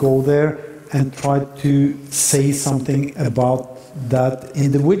try to go there and try to say something about that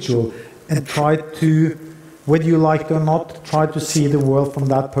individual and try to, whether you like it or not, try to see the world from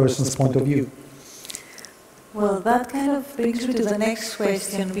that person's point of view. Well, that kind of brings me to the next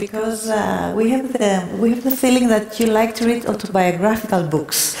question, because we have the feeling that you like to read autobiographical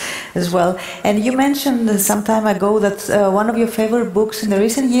books as well. And you mentioned some time ago that one of your favorite books in the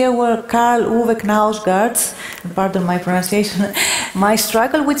recent year were Karl Ove Knausgaard's, pardon my pronunciation, My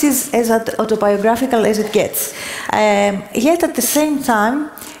Struggle, which is as autobiographical as it gets. Yet at the same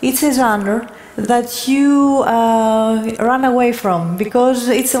time, it's a genre that you run away from, because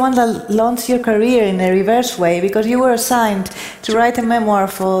it's the one that launched your career in a reverse way, because you were assigned to write a memoir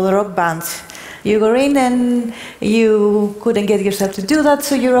for the rock band you were in, and you couldn't get yourself to do that,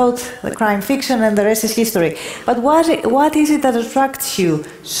 so you wrote the crime fiction, and the rest is history. But what is it that attracts you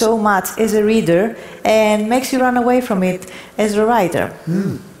so much as a reader and makes you run away from it as a writer?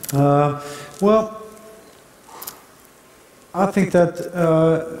 Well, I think that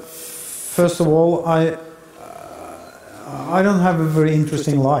first of all, I don't have a very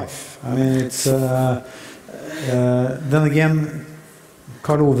interesting life. I mean, it's then again,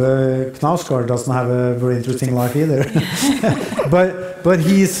 Karl Ove Knausgaard doesn't have a very interesting life either. but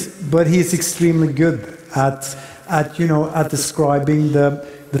he's extremely good at describing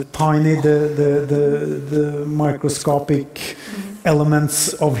the tiny, the microscopic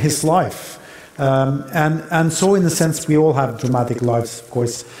elements of his life. And so, in a sense, we all have dramatic lives, of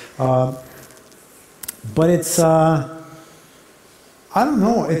course. But it's, I don't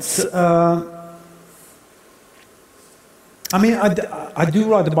know, it's, I mean, I do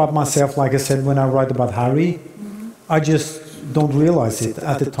write about myself, like I said, when I write about Harry. I just don't realize it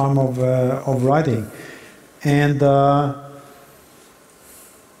at the time of writing. And I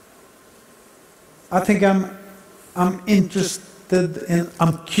think I'm interested in,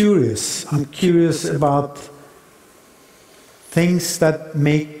 I'm curious about things that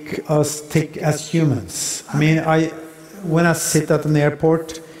make us tick as humans. I mean, when I sit at an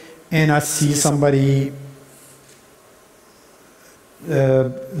airport and I see somebody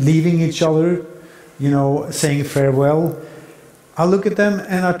leaving each other, you know, saying farewell, I look at them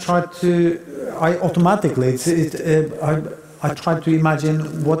and I try to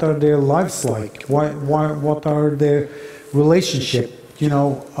imagine what are their lives like, what are their relationship, you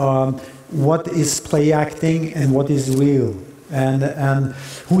know, what is play acting and what is real, and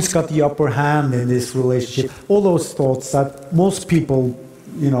who's got the upper hand in this relationship. All those thoughts that most people,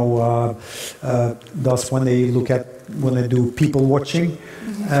 you know, does when they do people watching.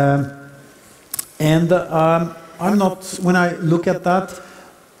 I'm not, when I look at that,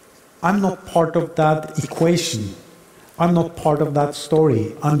 I'm not part of that equation. I'm not part of that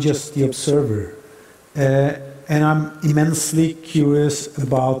story. I'm just the observer. And I'm immensely curious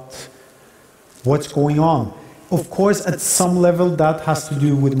about what's going on. Of course, at some level, that has to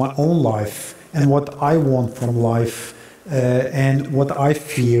do with my own life and what I want from life, and what I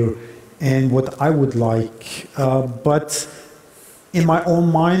fear and what I would like. But in my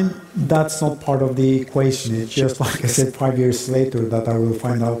own mind, that's not part of the equation. It's just, like I said, 5 years later that I will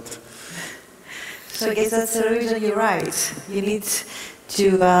find out. So I guess that's the reason you write. You need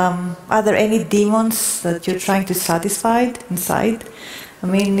to, are there any demons that you're trying to satisfy inside? I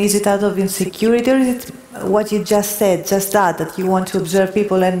mean, is it out of insecurity, or is it what you just said, just that you want to observe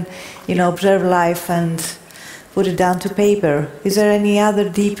people and, you know, observe life and put it down to paper? Is there any other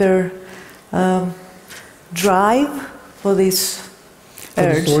deeper drive for this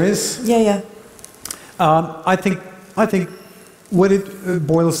urge? For the stories? Yeah. I think what it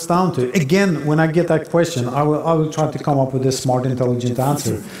boils down to, again, when I get that question, I will try to come up with a smart, intelligent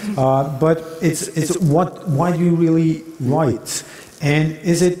answer. But it's why do you really write? And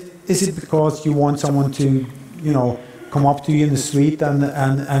is it because you want someone to, you know, come up to you in the street and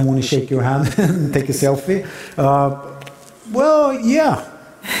want to shake your hand and take a selfie? Well, yeah.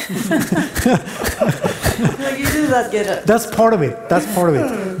 You do that, get it. That's part of it.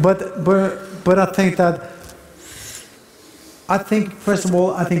 But I think first of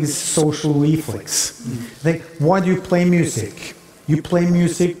all, I think it's social reflex. I think, why do you play music? You play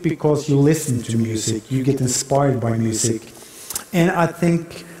music because you listen to music. You get inspired by music. And I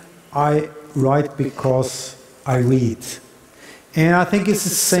think I write because I read. And I think it's the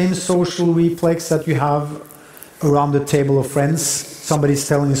same social reflex that you have around the table of friends, somebody's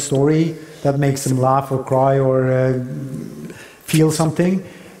telling a story that makes them laugh or cry or feel something,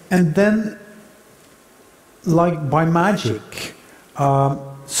 and then, like by magic,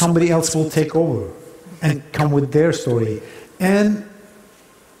 somebody else will take over and come with their story. And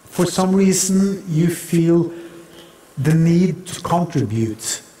for some reason, you feel the need to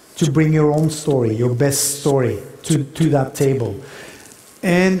contribute, to bring your own story, your best story, to that table.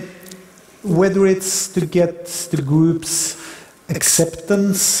 And whether it's to get the group's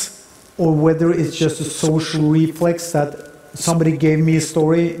acceptance or whether it's just a social reflex that somebody gave me a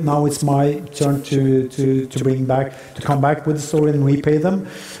story, now it's my turn to come back with the story and repay them.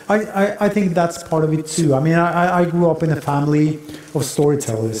 I think that's part of it too. I mean, I grew up in a family of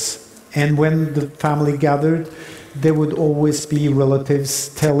storytellers, and when the family gathered, there would always be relatives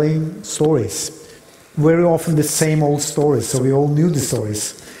telling stories. Very often the same old stories, so we all knew the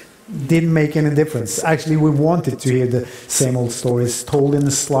stories. Didn't make any difference. Actually, we wanted to hear the same old stories told in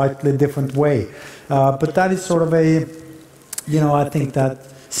a slightly different way. But that is sort of a, I think that,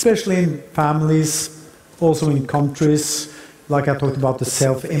 especially in families, also in countries, like I talked about the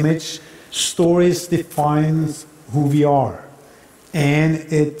self-image, stories define who we are. And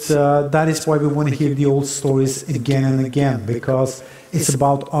that is why we want to hear the old stories again and again, because it's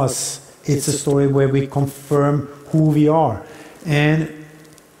about us. It's a story where we confirm who we are. And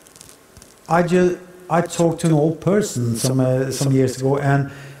I talked to an old person some years ago,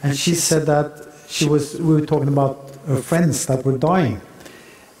 and she said that we were talking about her friends that were dying,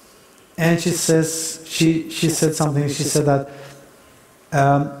 and she said something. She said that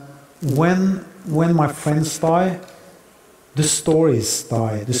when my friends die, the stories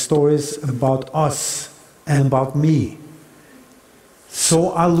die, the stories about us and about me.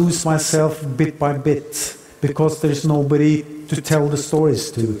 So I lose myself bit by bit because there's nobody to tell the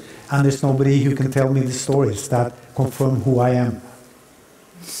stories to, and there's nobody who can tell me the stories that confirm who I am.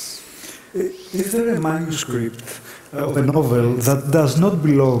 Is there a manuscript of a novel that does not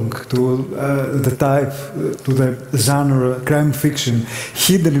belong to the type, to the genre crime fiction,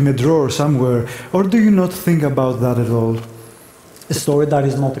 hidden in a drawer somewhere, or do you not think about that at all? A story that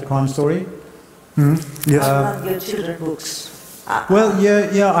is not a crime story? Yes. Your children's books. Well,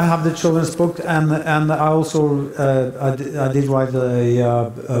 yeah, I have the children's book, and I also I did write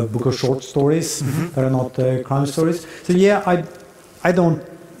a book of short stories that are not crime stories. So yeah, I don't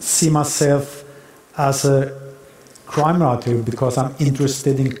see myself as a crime writer because I'm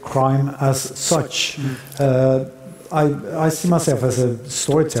interested in crime as such. I see myself as a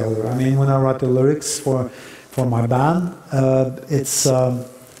storyteller. I mean, when I write the lyrics for my band,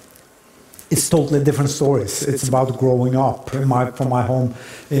 it's totally different stories. It's about growing up from my home,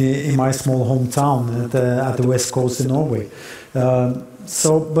 in my small hometown at the west coast in Norway.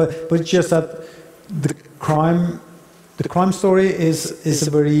 But just that the crime story is a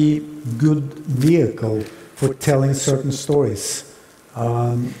very good vehicle for telling certain stories.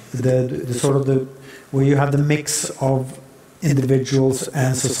 The sort of where you have the mix of individuals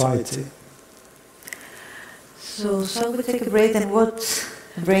and society. So shall we take a break and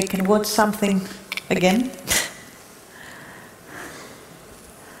watch something again?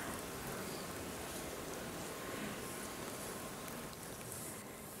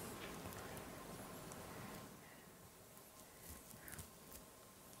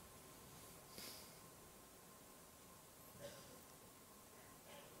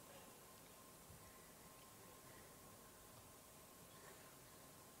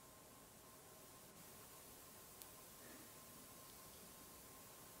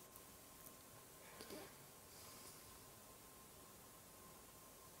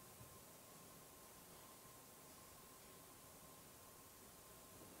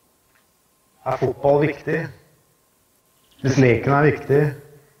 Fotball viktig? Hvis leken viktig,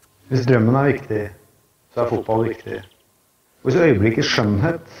 hvis drømmen viktig, så fotball viktig. Og hvis øyeblikkets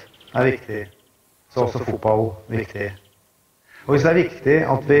skjønnhet viktig, så også fotball viktig. Og hvis det viktig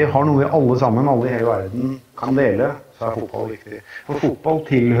at vi har noe vi alle sammen, alle i hele verden, kan dele, så fotball viktig. For fotball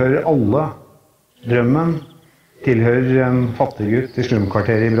tilhører alle. Drømmen tilhører en fattiggutt i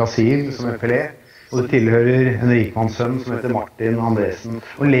slumkvarteret i Brasil, som Pelé, og det tilhører en rikmannssønn som heter Martin Andresen.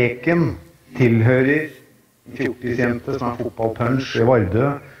 Og leken tilhører en fjortisjente som fotballpunch i Vardø,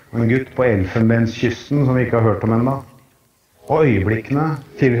 og en gutt på Elfenbenskysten som vi ikke har hørt om enda. Og øyeblikkene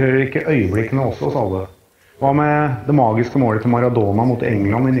tilhører ikke øyeblikkene også hos alle. Hva med det magiske målet til Maradona mot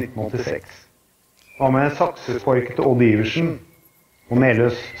England i 1986? Hva med saksesparket til Odd Iversen og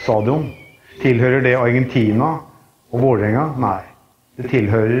Meløs stadion? Tilhører det Argentina og Vålerenga? Nei, det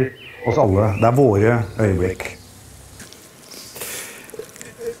tilhører oss alle. Det våre øyeblikk.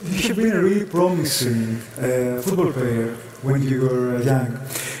 you have been a really promising football player when you were young,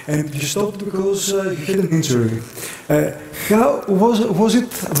 and you stopped because you had an injury. How was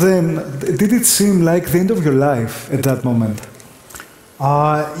it then? Did it seem like the end of your life at that moment?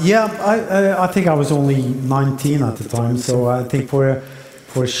 I think I was only 19 at the time, so I think for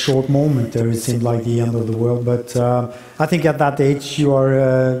a short moment there it seemed like the end of the world. But I think at that age you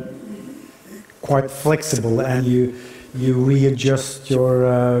are quite flexible, and you readjust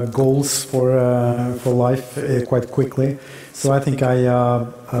your goals for life quite quickly. So I think I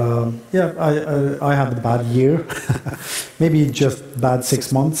had a bad year, maybe just bad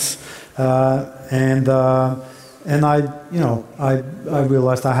 6 months, and I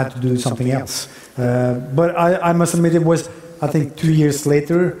realized I had to do something else. But I must admit, it was, I think, 2 years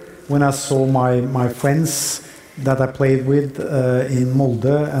later when I saw my friends that I played with in Molde,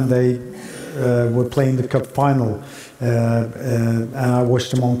 and they were playing the cup final, and I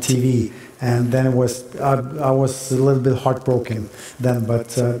watched them on TV. And then I was a little bit heartbroken then,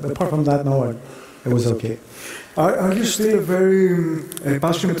 but apart from that, no, it was okay. Are you still a very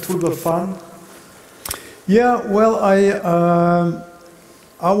passionate football fan? Yeah, well, I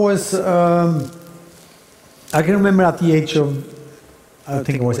was. I can remember at the age of, I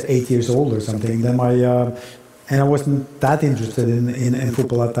think I was 8 years old or something. Then and I wasn't that interested in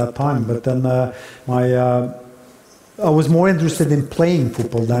football at that time. But then I was more interested in playing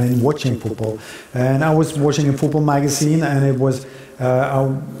football than in watching football. And I was watching a football magazine, and it was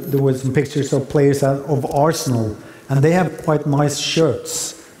there was some pictures of players of Arsenal, and they have quite nice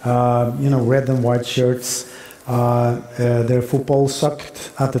shirts, red and white shirts. Their football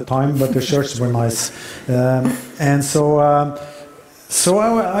sucked at the time, but their shirts were nice, and so I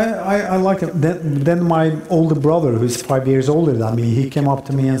liked it. Then my older brother, who's 5 years older than me, he came up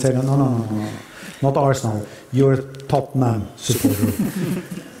to me and said, "No, not Arsenal. You're a Tottenham supporter,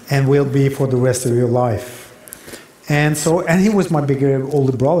 and will be for the rest of your life." And he was my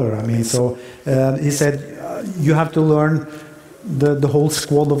older brother. I mean, so he said, "You have to learn the whole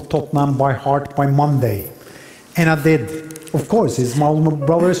squad of Tottenham by heart by Monday." And I did. Of course, he's my older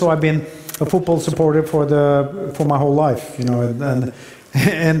brother, so I've been a football supporter for my whole life,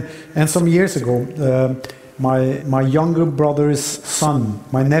 and some years ago, my younger brother's son,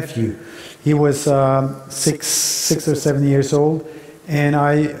 my nephew, he was 6 or 7 years old, and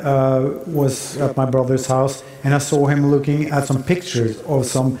I was at my brother's house, and I saw him looking at some pictures of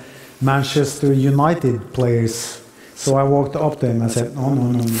some Manchester United players. So I walked up to him and said, "No.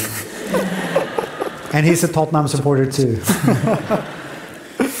 And he's a Tottenham supporter too.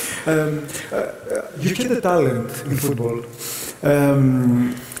 You had a talent in football,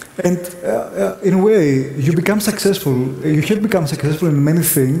 and in a way, you become successful. You have become successful in many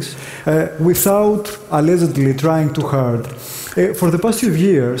things without allegedly trying too hard. For the past few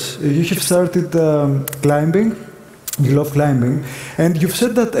years, you have started climbing. You love climbing, and you've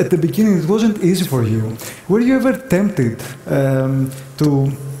said that at the beginning it wasn't easy for you. Were you ever tempted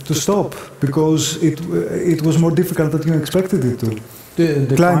to stop because it was more difficult than you expected it to?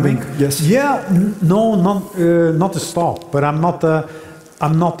 The climbing? Yes. Yeah. No, not to stop. But I'm not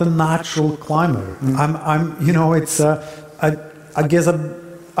a natural climber. I guess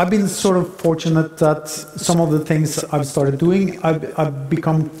I've been sort of fortunate that some of the things I've started doing, I've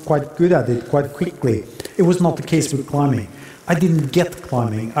become quite good at it quite quickly. It was not the case with climbing. I didn't get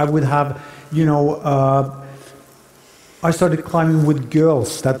climbing. I would have, I started climbing with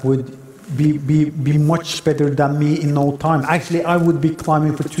girls that would be much better than me in no time. Actually, I would be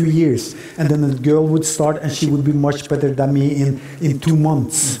climbing for 2 years, and then a girl would start, and she would be much better than me in 2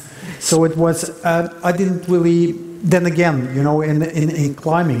 months. So it was. I didn't really. Then again, in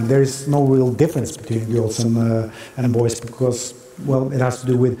climbing, there is no real difference between girls and boys because, well, it has to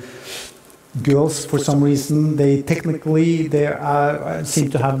do with girls. For some reason, they seem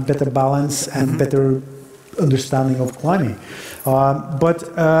to have better balance and better understanding of climbing. But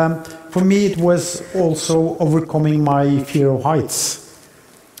for me, it was also overcoming my fear of heights,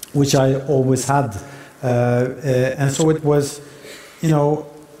 which I always had. And so it was,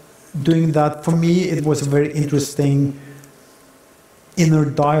 doing that. For me, it was a very interesting inner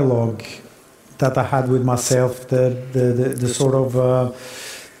dialogue that I had with myself, the sort of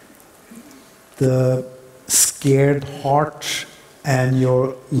the scared heart and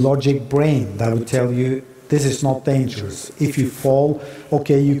your logic brain that would tell you, this is not dangerous. If you fall,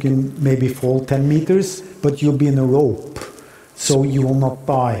 okay, you can maybe fall 10 meters, but you'll be in a rope, so you will not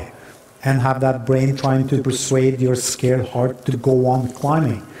die. And have that brain trying to persuade your scared heart to go on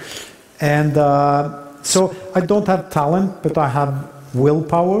climbing. And so I don't have talent, but I have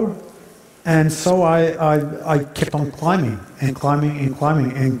willpower, And so I kept on climbing and climbing and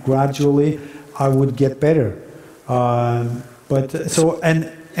climbing, and gradually I would get better. But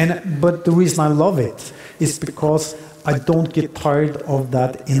the reason I love it is because I don't get tired of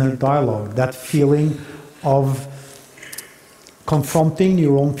that inner dialogue, that feeling of confronting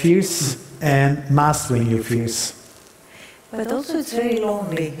your own fears and mastering your fears. But also it's very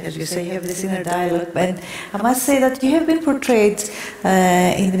lonely, as you say, you have this inner dialogue. And I must say that you have been portrayed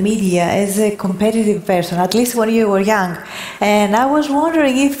in the media as a competitive person, at least when you were young. And I was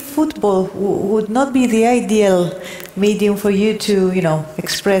wondering if football would not be the ideal medium for you to,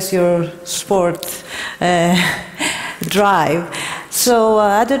 express your sport drive. So,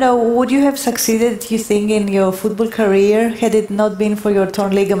 I don't know, would you have succeeded, you think, in your football career had it not been for your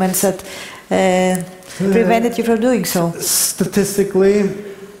torn ligaments that prevented you from doing so? Statistically,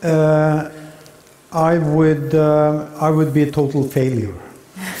 I would be a total failure.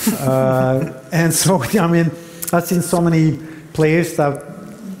 And so, I've seen so many players that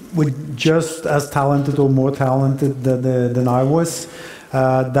were just as talented or more talented than I was,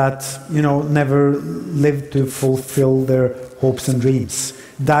 that never lived to fulfill their hopes and dreams.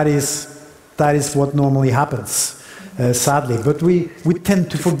 That is what normally happens, sadly. But we tend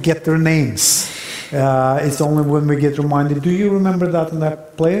to forget their names. It's only when we get reminded, do you remember that and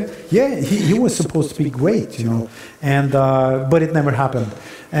that player? Yeah, he was supposed to be great, and but it never happened.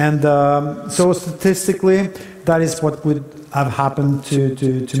 And so statistically, that is what would have happened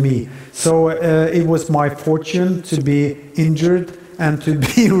to me. So it was my fortune to be injured and to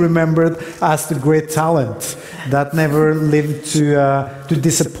be remembered as the great talent that never lived to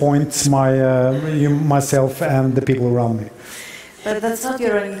disappoint myself and the people around me. But that's not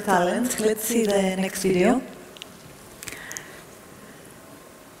your only talent. Let's see the next video.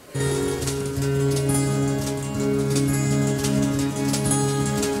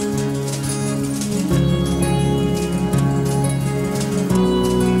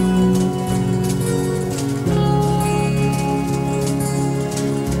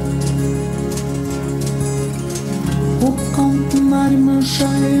 Nærmer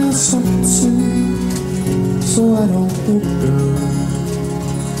seg satsen, så alt borte.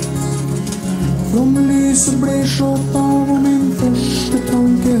 Flomlyset ble slått av, og min første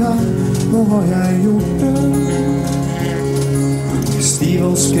tanke her, nå har jeg gjort det. Stiv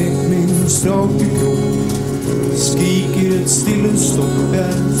og skrekk min strake kropp, skriker et stille stopp.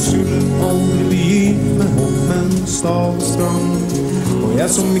 Jeg skulle aldri begynne med hopp, men stav sprang, og jeg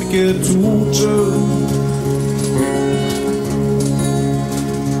som ikke torde.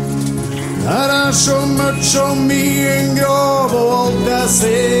 Her så mørkt som i en grav, og alt jeg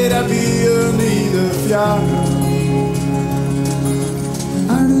ser byen i det fjerne.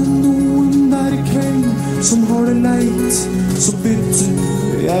 Det noen der I kveld som har det leit, så bytter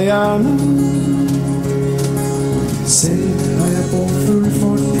jeg gjerne. Selv jeg på full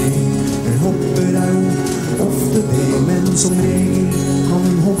fart, en hopper jo ofte det, men som regel kan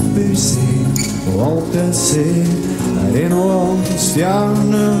en hopper se, og alt jeg ser en og annen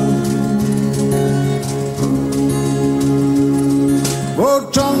stjerne. Vår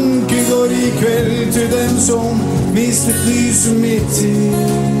tanke går I kveld til dem som mistet lyset mitt I.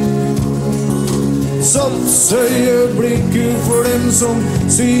 Sats øyeblikket for dem som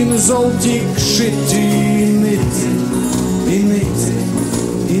synes alt gikk skitt I 90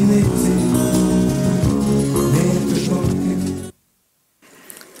 nedersbakken.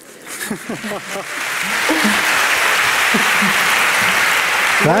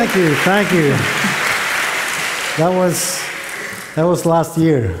 Thank you. That was last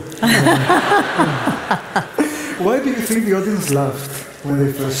year. Why do you think the audience laughed when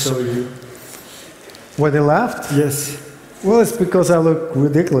they first saw you? Why they laughed? Yes. Well, it's because I look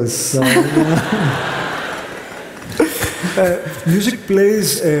ridiculous. Music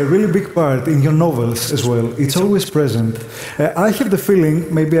plays a really big part in your novels as well. It's always present. I have the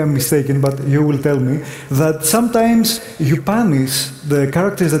feeling, maybe I'm mistaken, but you will tell me, that sometimes you punish the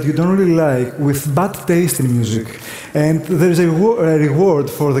characters that you don't really like with bad taste in music. And there's a reward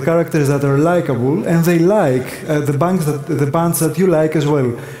for the characters that are likable, and they like the bands that you like as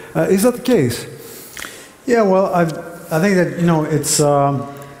well. Is that the case? Yeah, well, I think that, it's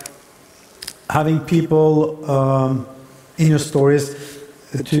having people in your stories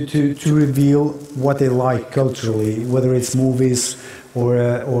to reveal what they like culturally, whether it's movies or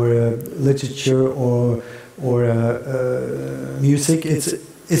literature or music.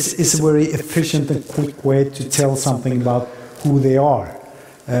 It's a very efficient and quick way to tell something about who they are.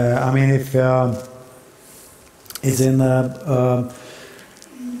 If it's in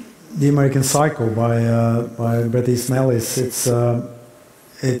The American Psycho by Bret Easton Ellis,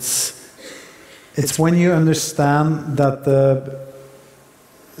 it's when you understand that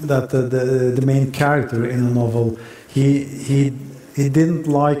the main character in a novel, he didn't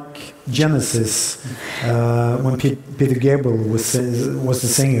like Genesis when Peter Gabriel was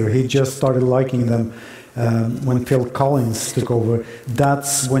the singer. He just started liking them when Phil Collins took over.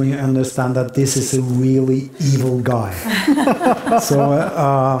 That's when you understand that this is a really evil guy. So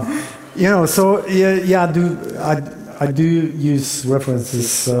you know, so yeah, I do use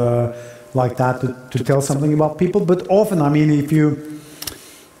references like that to tell something about people. But often, I mean,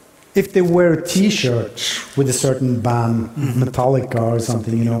 if they wear a T-shirt with a certain band, Metallica or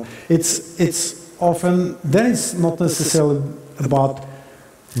something, you know, it's often, then it's not necessarily about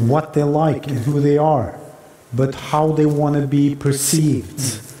what they like and who they are, but how they want to be perceived.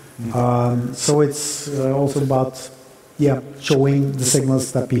 So it's also about, yeah, showing the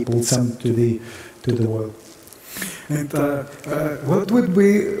signals that people send to the world. And what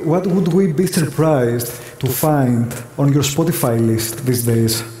would we be surprised to find on your Spotify list these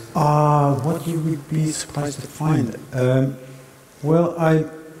days? What you would be surprised to find? Well,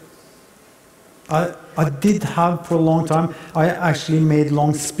 I did have for a long time. I actually made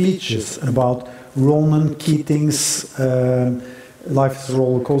long speeches about Ronan Keating's "Life is a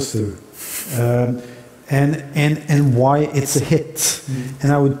Roller Coaster," and why it's a hit.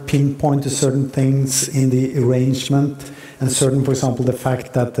 And I would pinpoint to certain things in the arrangement, and certain, for example, the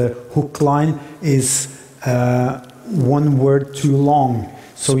fact that the hook line is one word too long.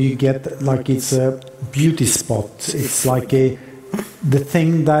 So you get like it's a beauty spot. It's like the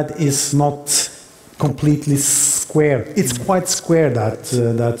thing that is not completely square. It's quite square,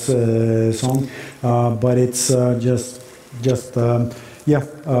 that song, but it's just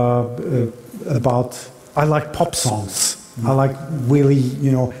about. I like pop songs. I like really,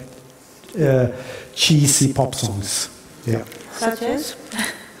 you know, cheesy pop songs. Yeah. Such as?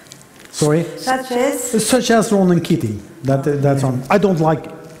 Sorry? Such as? Such as Ronan Keating. That song. I don't like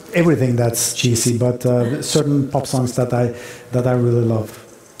everything that's cheesy, but certain pop songs that I really love.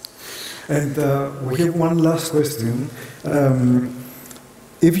 And we have one last question.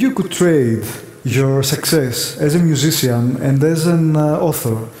 If you could trade your success as a musician and as an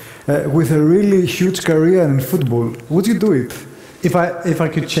author with a really huge career in football, would you do it? If I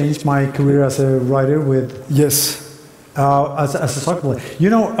could change my career as a writer with... Yes. As a soccer player. You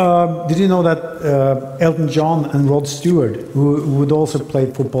know, did you know that Elton John and Rod Stewart, who would also play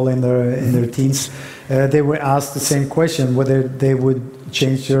football in their teens, they were asked the same question, whether they would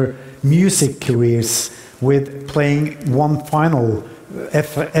change their music careers with playing one final,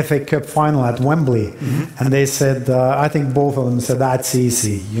 FA Cup final at Wembley. And they said, I think both of them said, that's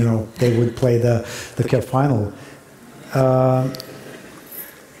easy. You know, they would play the Cup final.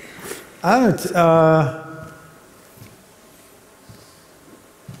 I don't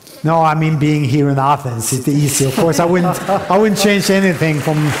No, I mean being here in Athens, it's easy. Of course, I wouldn't change anything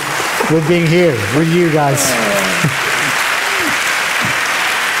with being here with you guys.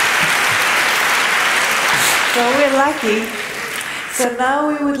 So we're lucky. So now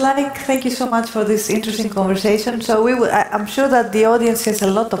we would like, thank you so much for this interesting conversation. So I'm sure that the audience has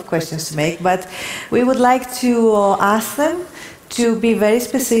a lot of questions to make, but we would like to ask them to be very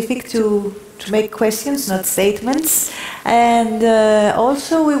specific, to make questions, not statements. And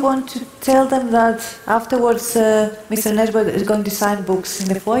also we want to tell them that afterwards Mr. Nesbo is going to sign books in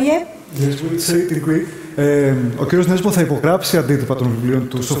the foyer. Yes, we'll say it in Greek. Ο κύριος Νέσμπο θα υπογράψει αντίτυπα των βιβλίων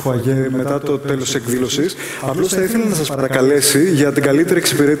του στο φουαγέ μετά το τέλος της εκδήλωσης. Απλώς θα ήθελα να σας παρακαλέσει για την καλύτερη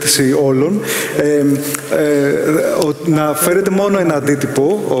εξυπηρέτηση όλων να φέρετε μόνο ένα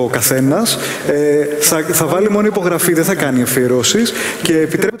αντίτυπο ο καθένας. Θα βάλει μόνο υπογραφή, δεν θα κάνει αφιερώσεις και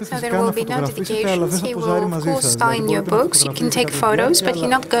επιτρέπετε φυσικά να φωτογραφίσετε, αλλά δεν θα ποζάρει μαζί σας. Sign your books. You can take photos, but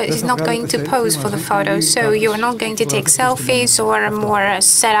he's not going to pose for the photos. So you're not going to take selfies or more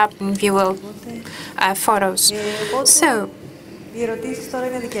set up in view photos. So,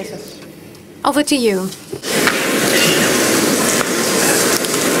 over to you.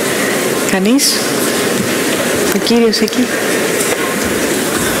 Κανείς? Ο κύριος εκεί.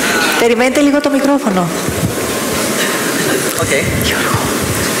 Περιμένετε λίγο το μικρόφωνο. Okay.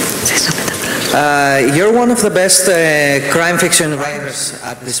 You're one of the best crime fiction writers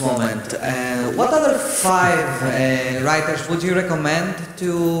at this moment. What other 5 writers would you recommend to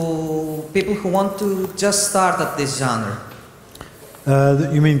people who want to just start at this genre?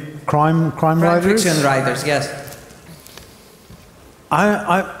 You mean crime writers? Fiction writers, yes.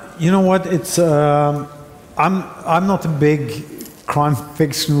 You know what? It's I'm not a big crime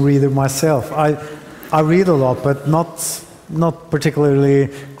fiction reader myself. I read a lot, but not particularly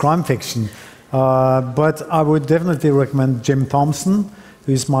crime fiction. But I would definitely recommend Jim Thompson.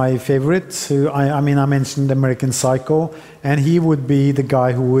 who's my favorite. Who I mentioned American Psycho, and he would be the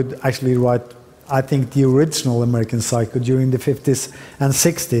guy who would actually write, I think, the original American Psycho during the 50s and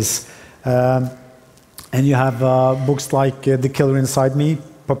 60s. And you have books like The Killer Inside Me,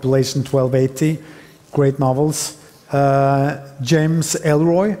 Population 1280, great novels. James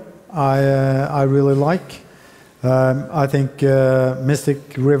Ellroy, I really like. I think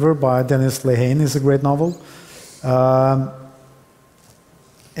Mystic River by Dennis Lehane is a great novel.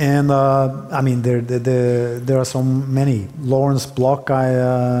 And I mean, there are so many. Lawrence Block,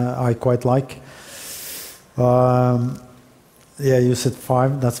 I quite like. Yeah, you said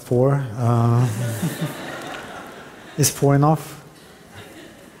 5, that's 4. Is 4 enough?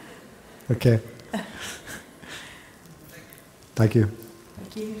 Okay. Thank you.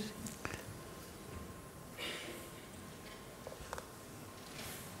 Thank you.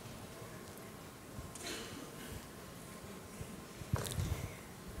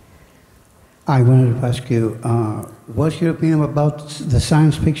 I wanted to ask you, what's your opinion about the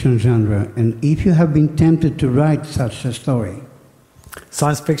science fiction genre, and if you have been tempted to write such a story?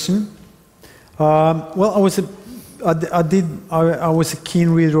 Science fiction? Well, I was a keen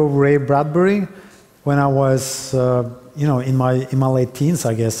reader of Ray Bradbury when I was, in my late teens,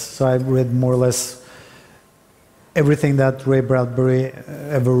 I guess. So I read more or less everything that Ray Bradbury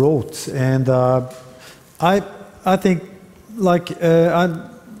ever wrote, and I think, like,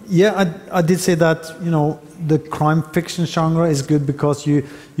 I did say that, the crime fiction genre is good because you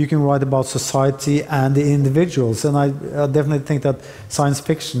can write about society and the individuals, and I definitely think that science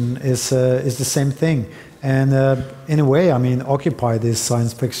fiction is the same thing. And in a way, I mean, Occupied is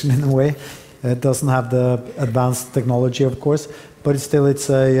science fiction in a way. It doesn't have the advanced technology, of course, but it's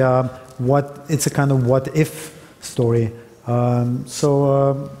a kind of what if story. I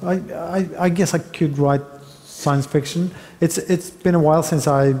guess I could write science fiction. It's been a while since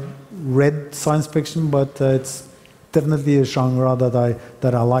I read science fiction, but it's definitely a genre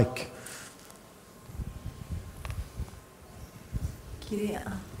that I like.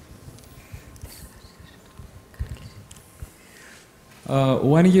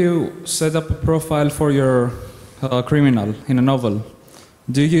 When you set up a profile for your criminal in a novel,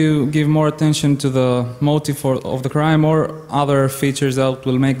 do you give more attention to the motive of the crime or other features that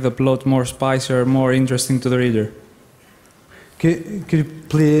will make the plot more spicy or more interesting to the reader? Could you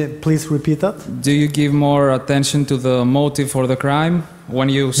please repeat that? Do you give more attention to the motive for the crime when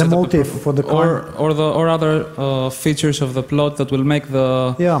you set the up motive for the crime, or other features of the plot that will make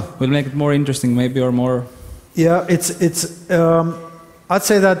it more interesting, maybe, or more? Yeah, I'd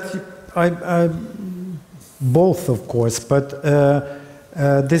say that I both, of course, but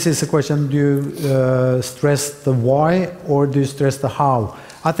this is a question: do you stress the why or do you stress the how?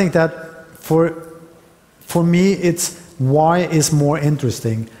 I think that for me, it's why is more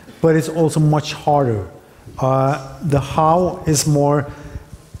interesting, but it's also much harder. The how is more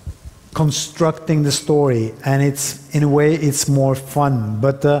constructing the story, and in a way it's more fun.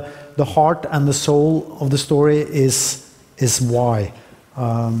 But the heart and the soul of the story is why.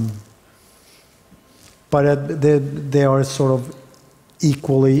 But they are sort of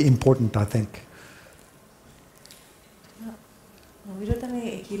equally important, I think. Νομίζω ήταν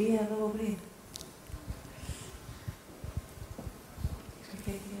η κυρία εδώ πριν.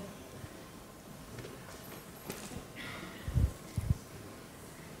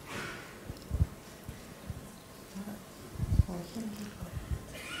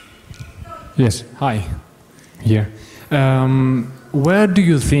 Yes, hi, here. Where do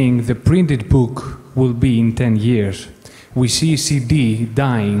you think the printed book will be in 10 years? We see CD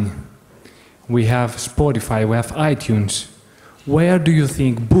dying. We have Spotify, we have iTunes. Where do you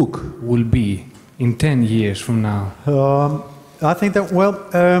think book will be in 10 years from now? I think that,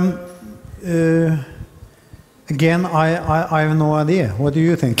 again, I have no idea. What do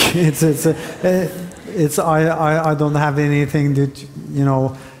you think? I don't have anything that,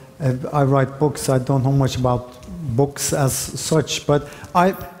 I write books. I don't know much about books as such, but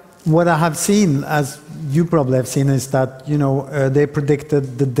what I have seen, as you probably have seen, is that they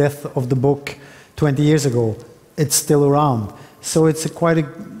predicted the death of the book 20 years ago. It's still around, so it's quite a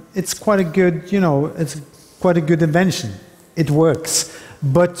good invention. It works,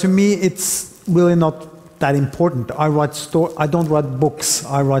 but to me, it's really not that important. I don't write books.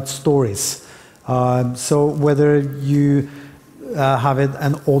 I write stories. So whether you have it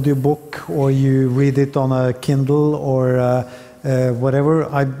an audiobook or you read it on a Kindle or whatever,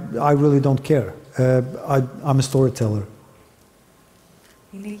 I really don't care. I'm a storyteller.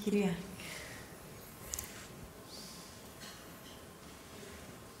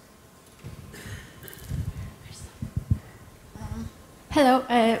 Hello.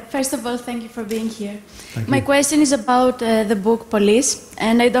 First of all, thank you for being here. My question is about the book Police,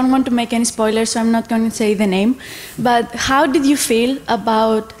 and I don't want to make any spoilers, so I'm not going to say the name. But how did you feel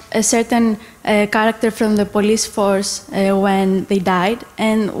about a certain character from the police force when they died,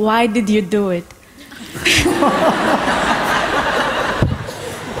 and why did you do it?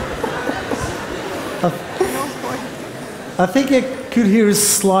 I think I could hear a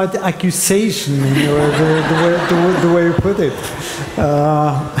slight accusation in the way you put it.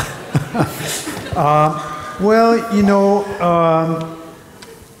 Well, you know,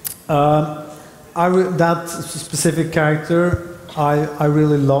 that specific character, I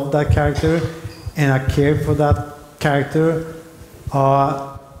really love that character, and I care for that character.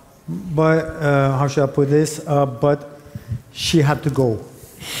 But how should I put this? But she had to go.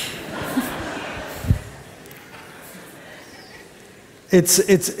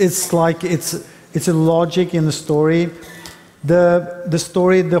 It's like it's a logic in the story. The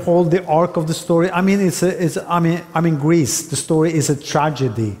story, the arc of the story. I mean, I'm in Greece. The story is a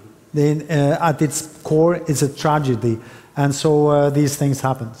tragedy. At its core, it's a tragedy, and so these things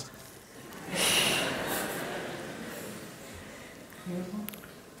happen.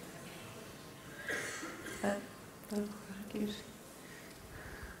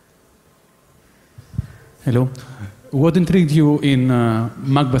 Hello. What intrigued you in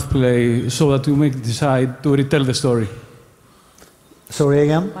Macbeth play so that you make decide to retell the story? Sorry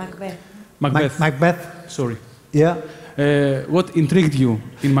again? Macbeth. Macbeth? Sorry. Yeah. What intrigued you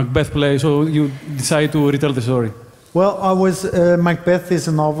in Macbeth play so you decide to retell the story? Well, Macbeth is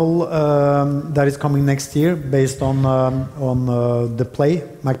a novel that is coming next year based on the play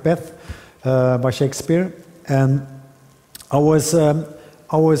Macbeth by Shakespeare, and I was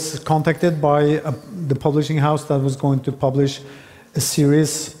contacted by the publishing house that was going to publish a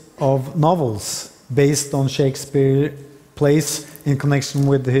series of novels based on Shakespeare plays in connection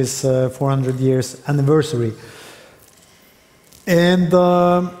with his 400 years anniversary. And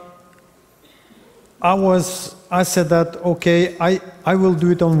I said that, okay, I will do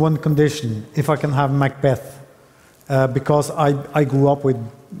it on one condition, if I can have Macbeth, because I grew up with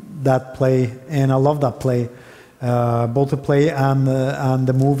that play, and I love that play. Both the play and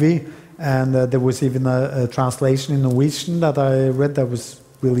the movie, and there was even a translation in Norwegian that I read that was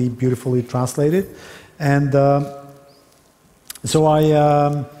really beautifully translated, and so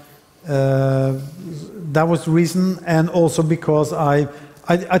that was the reason, and also because I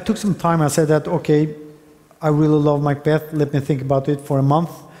took some time. I said that, okay, I really love Macbeth, let me think about it for a month,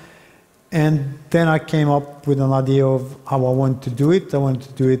 and then I came up with an idea of how I want to do it. I wanted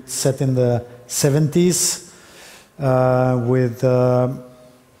to do it set in the 70s.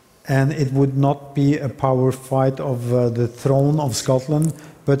 And it would not be a power fight of the throne of Scotland,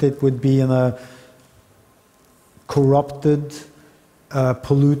 but it would be in a corrupted,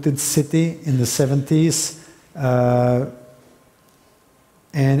 polluted city in the 70s, and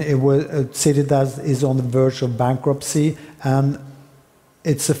it was a city that is on the verge of bankruptcy, and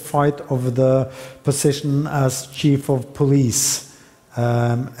it's a fight over the position as chief of police,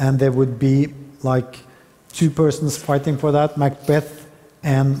 and there would be like two persons fighting for that, Macbeth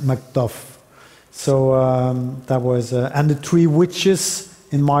and Macduff. So that was, and the three witches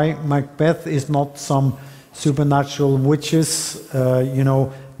in my Macbeth is not some supernatural witches, you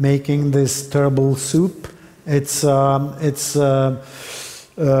know, making this terrible soup. They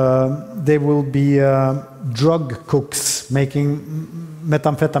will be drug cooks making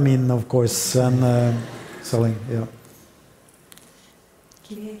methamphetamine, of course, and selling. Yeah.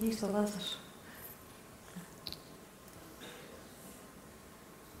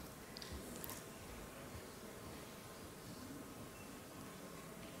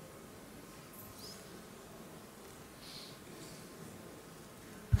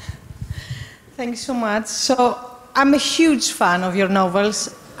 Thank you so much. So I'm a huge fan of your novels.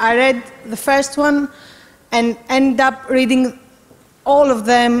 I read the first one and ended up reading all of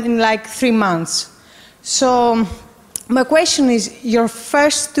them in like 3 months. So my question is, your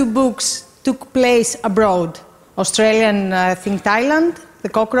first two books took place abroad, Australia and I think Thailand, The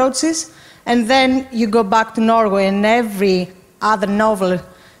Cockroaches, and then you go back to Norway, and every other novel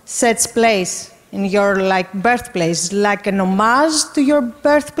sets place in your like birthplace, like an homage to your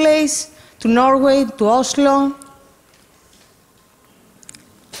birthplace, to Norway, to Oslo.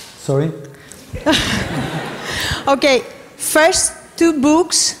 Sorry? Okay, first two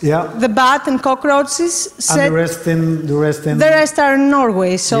books, yeah. The Bat and Cockroaches, and the rest are in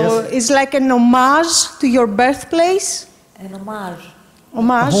Norway, so yes. It's like an homage to your birthplace. An homage.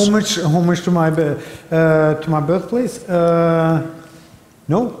 Homage. Homage to my birthplace?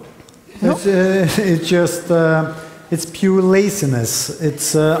 No. It's just it's pure laziness.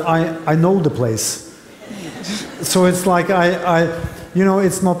 It's I know the place. So it's like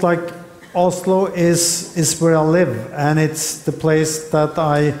it's not like Oslo is where I live, and it's the place that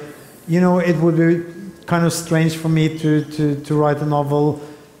it would be kind of strange for me to write a novel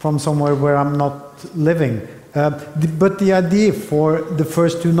from somewhere where I'm not living. But the idea for the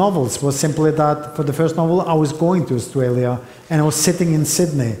first two novels was simply that for the first novel I was going to Australia and I was sitting in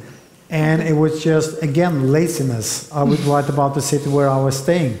Sydney, and it was just, again, laziness. I would write about the city where I was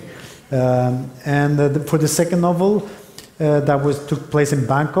staying. For the second novel, that took place in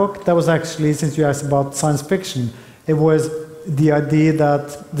Bangkok, that was actually, since you asked about science fiction, it was the idea that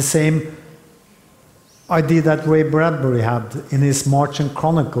the same idea that Ray Bradbury had in his Martian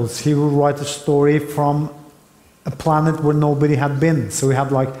Chronicles. He would write a story from a planet where nobody had been, so he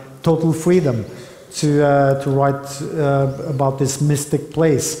had like total freedom to write about this mystic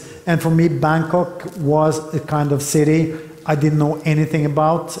place. And for me, Bangkok was a kind of city I didn't know anything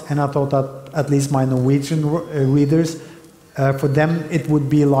about, and I thought that at least my Norwegian readers, for them it would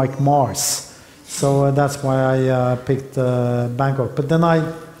be like Mars. So that's why I picked Bangkok. But then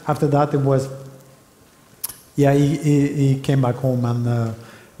after that, it was, he came back home, and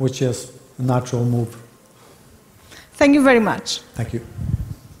which is a natural move. Thank you very much. Thank you.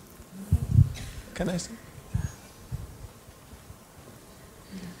 Can I see?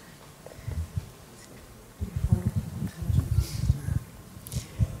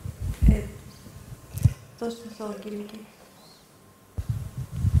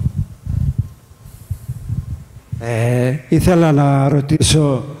 Ήθελα να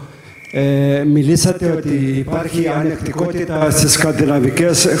ρωτήσω, μιλήσατε ότι υπάρχει ανεκτικότητα στις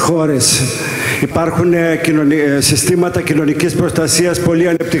σκανδιναβικές χώρες. Υπάρχουν συστήματα κοινωνικής προστασίας πολύ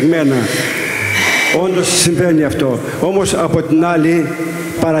ανεπτυγμένα. Όντως συμβαίνει αυτό. Όμως από την άλλη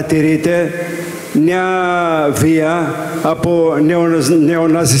παρατηρείται μια βία από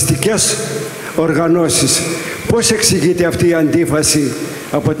νεοναζιστικές οργανώσεις. Πώς εξηγείται αυτή η αντίφαση?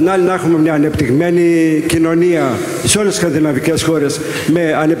 Από την άλλη να έχουμε μια ανεπτυγμένη κοινωνία σε όλες τις σκανδιναβικές χώρες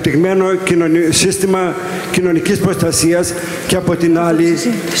με ανεπτυγμένο σύστημα κοινωνικής προστασίας, και από την άλλη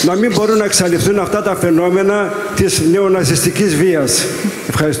να μην μπορούν να εξαλειφθούν αυτά τα φαινόμενα της νεοναζιστικής βίας.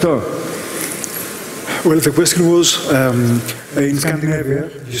 Ευχαριστώ. Well, the question was, in Scandinavia,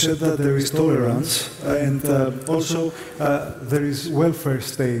 you said that there is tolerance, and also there is welfare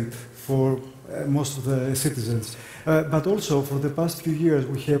state for most of the citizens. But also, for the past few years,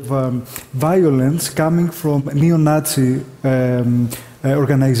 we have violence coming from neo-Nazi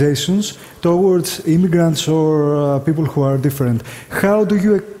organizations towards immigrants or people who are different. How do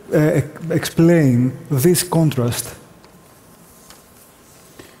you explain this contrast?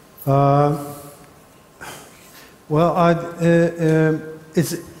 Well,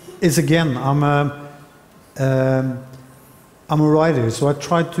 it's again, I'm a writer, so I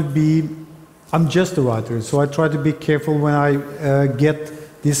try to be. I'm just a writer, so I try to be careful when I get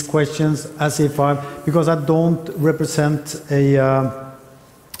these questions, as if because I don't represent a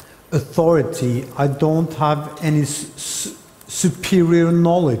authority. I don't have any superior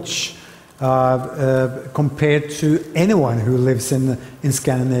knowledge compared to anyone who lives in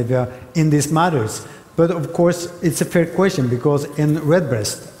Scandinavia in these matters. But of course, it's a fair question, because in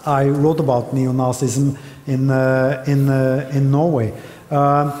Redbreast, I wrote about neo-Nazism in Norway.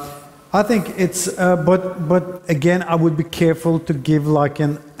 I think it's, but again, I would be careful to give like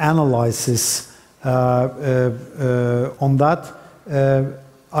an analysis on that.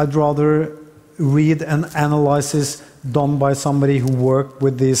 I'd rather read an analysis done by somebody who worked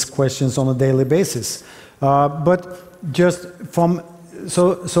with these questions on a daily basis. But just from,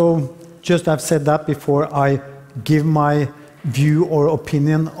 just I've said that before I give my view or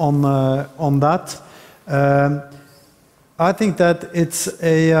opinion on that. I think that it's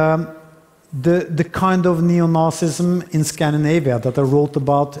the kind of neo-Nazism in Scandinavia that I wrote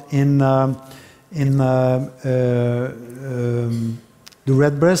about in the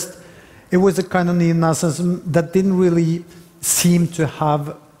Redbreast. It was a kind of neo-Nazism that didn't really seem to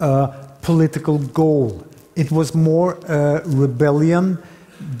have a political goal. It was more rebellion,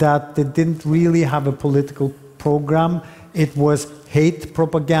 that they didn't really have a political program. It was hate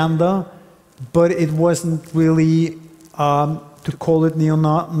propaganda, but it wasn't really, to call it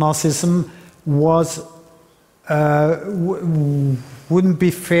neo-Nazism wouldn't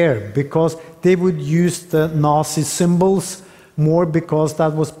be fair, because they would use the Nazi symbols more because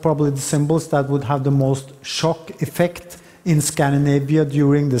that was probably the symbols that would have the most shock effect in Scandinavia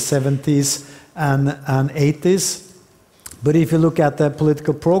during the 70s and 80s. But if you look at the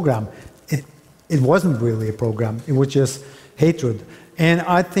political program, it wasn't really a program. It was just hatred. And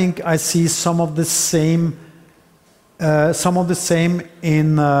I think I see some of the same some of the same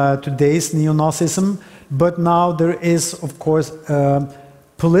in today's neo-Nazism, but now there is, of course, a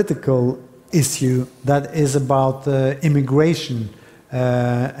political issue that is about immigration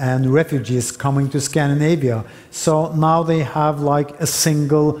and refugees coming to Scandinavia. So now they have like a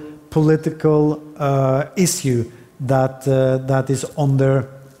single political issue that is on their,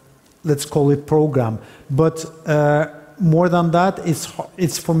 let's call it, program. But more than that,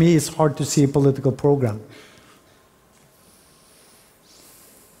 it's for me, it's hard to see a political program.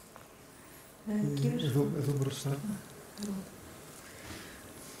 Thank you.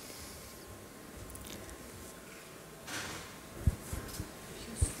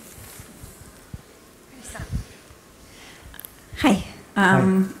 Hi.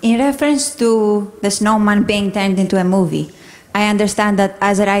 In reference to the snowman being turned into a movie, I understand that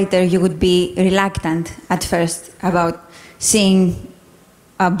as a writer you would be reluctant at first about seeing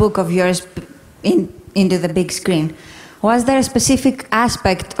a book of yours into the big screen. Was there a specific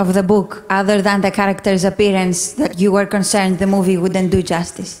aspect of the book, other than the character's appearance, that you were concerned the movie wouldn't do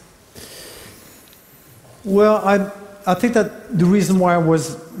justice? Well, I think that the reason why I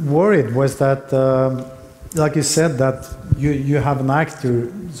was worried was that, like you said, that you have an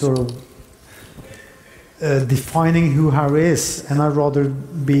actor sort of defining who Harry is, and I'd rather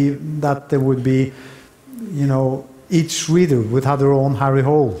be that there would be, you know, each reader would have their own Harry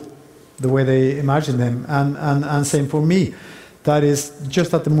Hole, the way they imagine him, and same for me. That is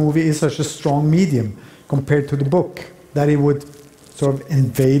just that the movie is such a strong medium compared to the book, that it would sort of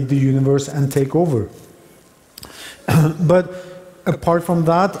invade the universe and take over. But apart from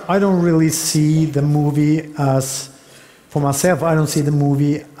that, I don't really see the movie as, for myself, I don't see the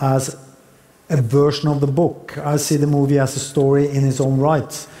movie as a version of the book. I see the movie as a story in its own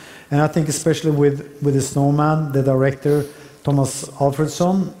right. And I think especially with The Snowman, the director, Thomas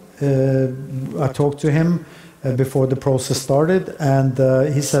Alfredson, I talked to him before the process started, and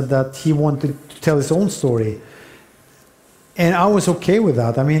he said that he wanted to tell his own story. And I was okay with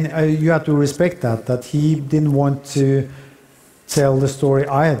that. I mean, you have to respect that he didn't want to tell the story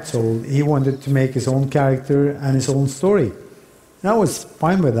I had told. He wanted to make his own character and his own story. And I was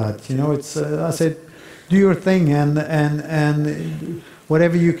fine with that. You know, it's I said, do your thing, and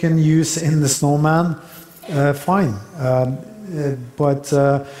whatever you can use in The Snowman, fine.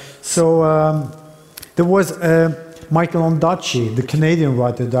 There was Michael Ondaatje, the Canadian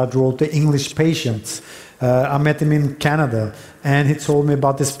writer that wrote The English Patient. I met him in Canada, and he told me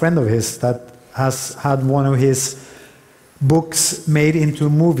about this friend of his that has had one of his books made into a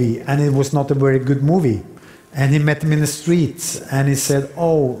movie, and it was not a very good movie. And he met him in the streets, and he said,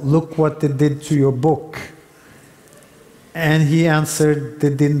 "Oh, look what they did to your book." And he answered, "They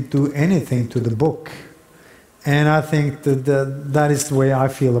didn't do anything to the book." And I think that is the way I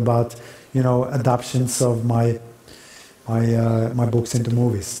feel about, you know, adaptations of my books into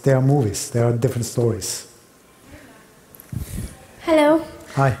movies. They are movies. They are different stories. Hello.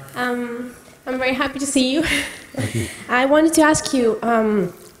 Hi. I'm very happy to see you. Thank you. I wanted to ask you,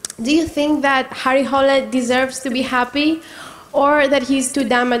 do you think that Harry Hole deserves to be happy, or that he's too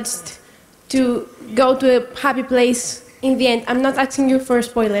damaged to go to a happy place in the end? I'm not asking you for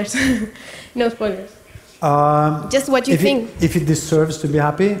spoilers. No spoilers. Just what you think. If he deserves to be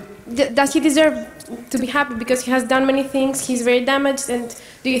happy? Does he deserve to be happy? Because he has done many things, he's very damaged, and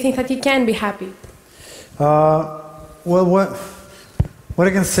do you think that he can be happy? Well, what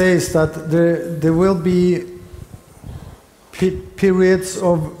I can say is that there will be periods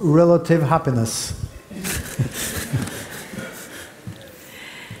of relative happiness.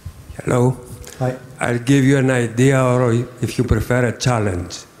 Hello. Hi. I'll give you an idea, or if you prefer, a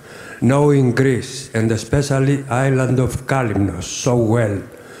challenge. Knowing Greece, and especially island of Kalymnos, so well,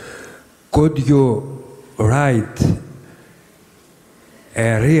 could you write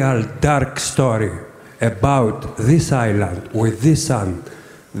a real dark story about this island with this sun,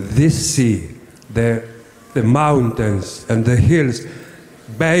 this sea, the mountains and the hills,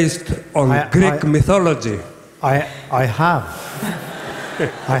 based on Greek mythology? I have.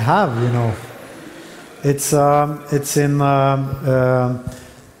 I have, you know. It's in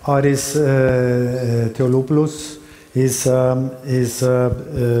Aris Theolopoulos. He's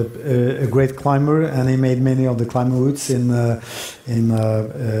a great climber, and he made many of the climbing routes in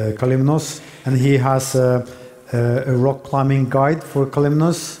Kalymnos. And he has a rock climbing guide for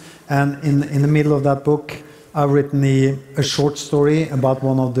Kalymnos. And in the middle of that book, I've written a short story about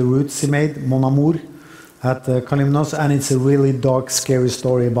one of the routes he made, Mon Amour, at Kalymnos, and it's a really dark, scary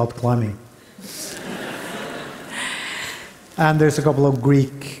story about climbing. And there's a couple of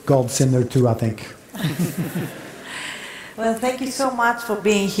Greek gods in there too, I think. Well, thank you so much for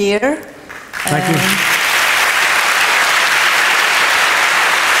being here. Thank you.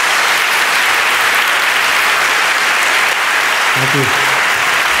 Thank you.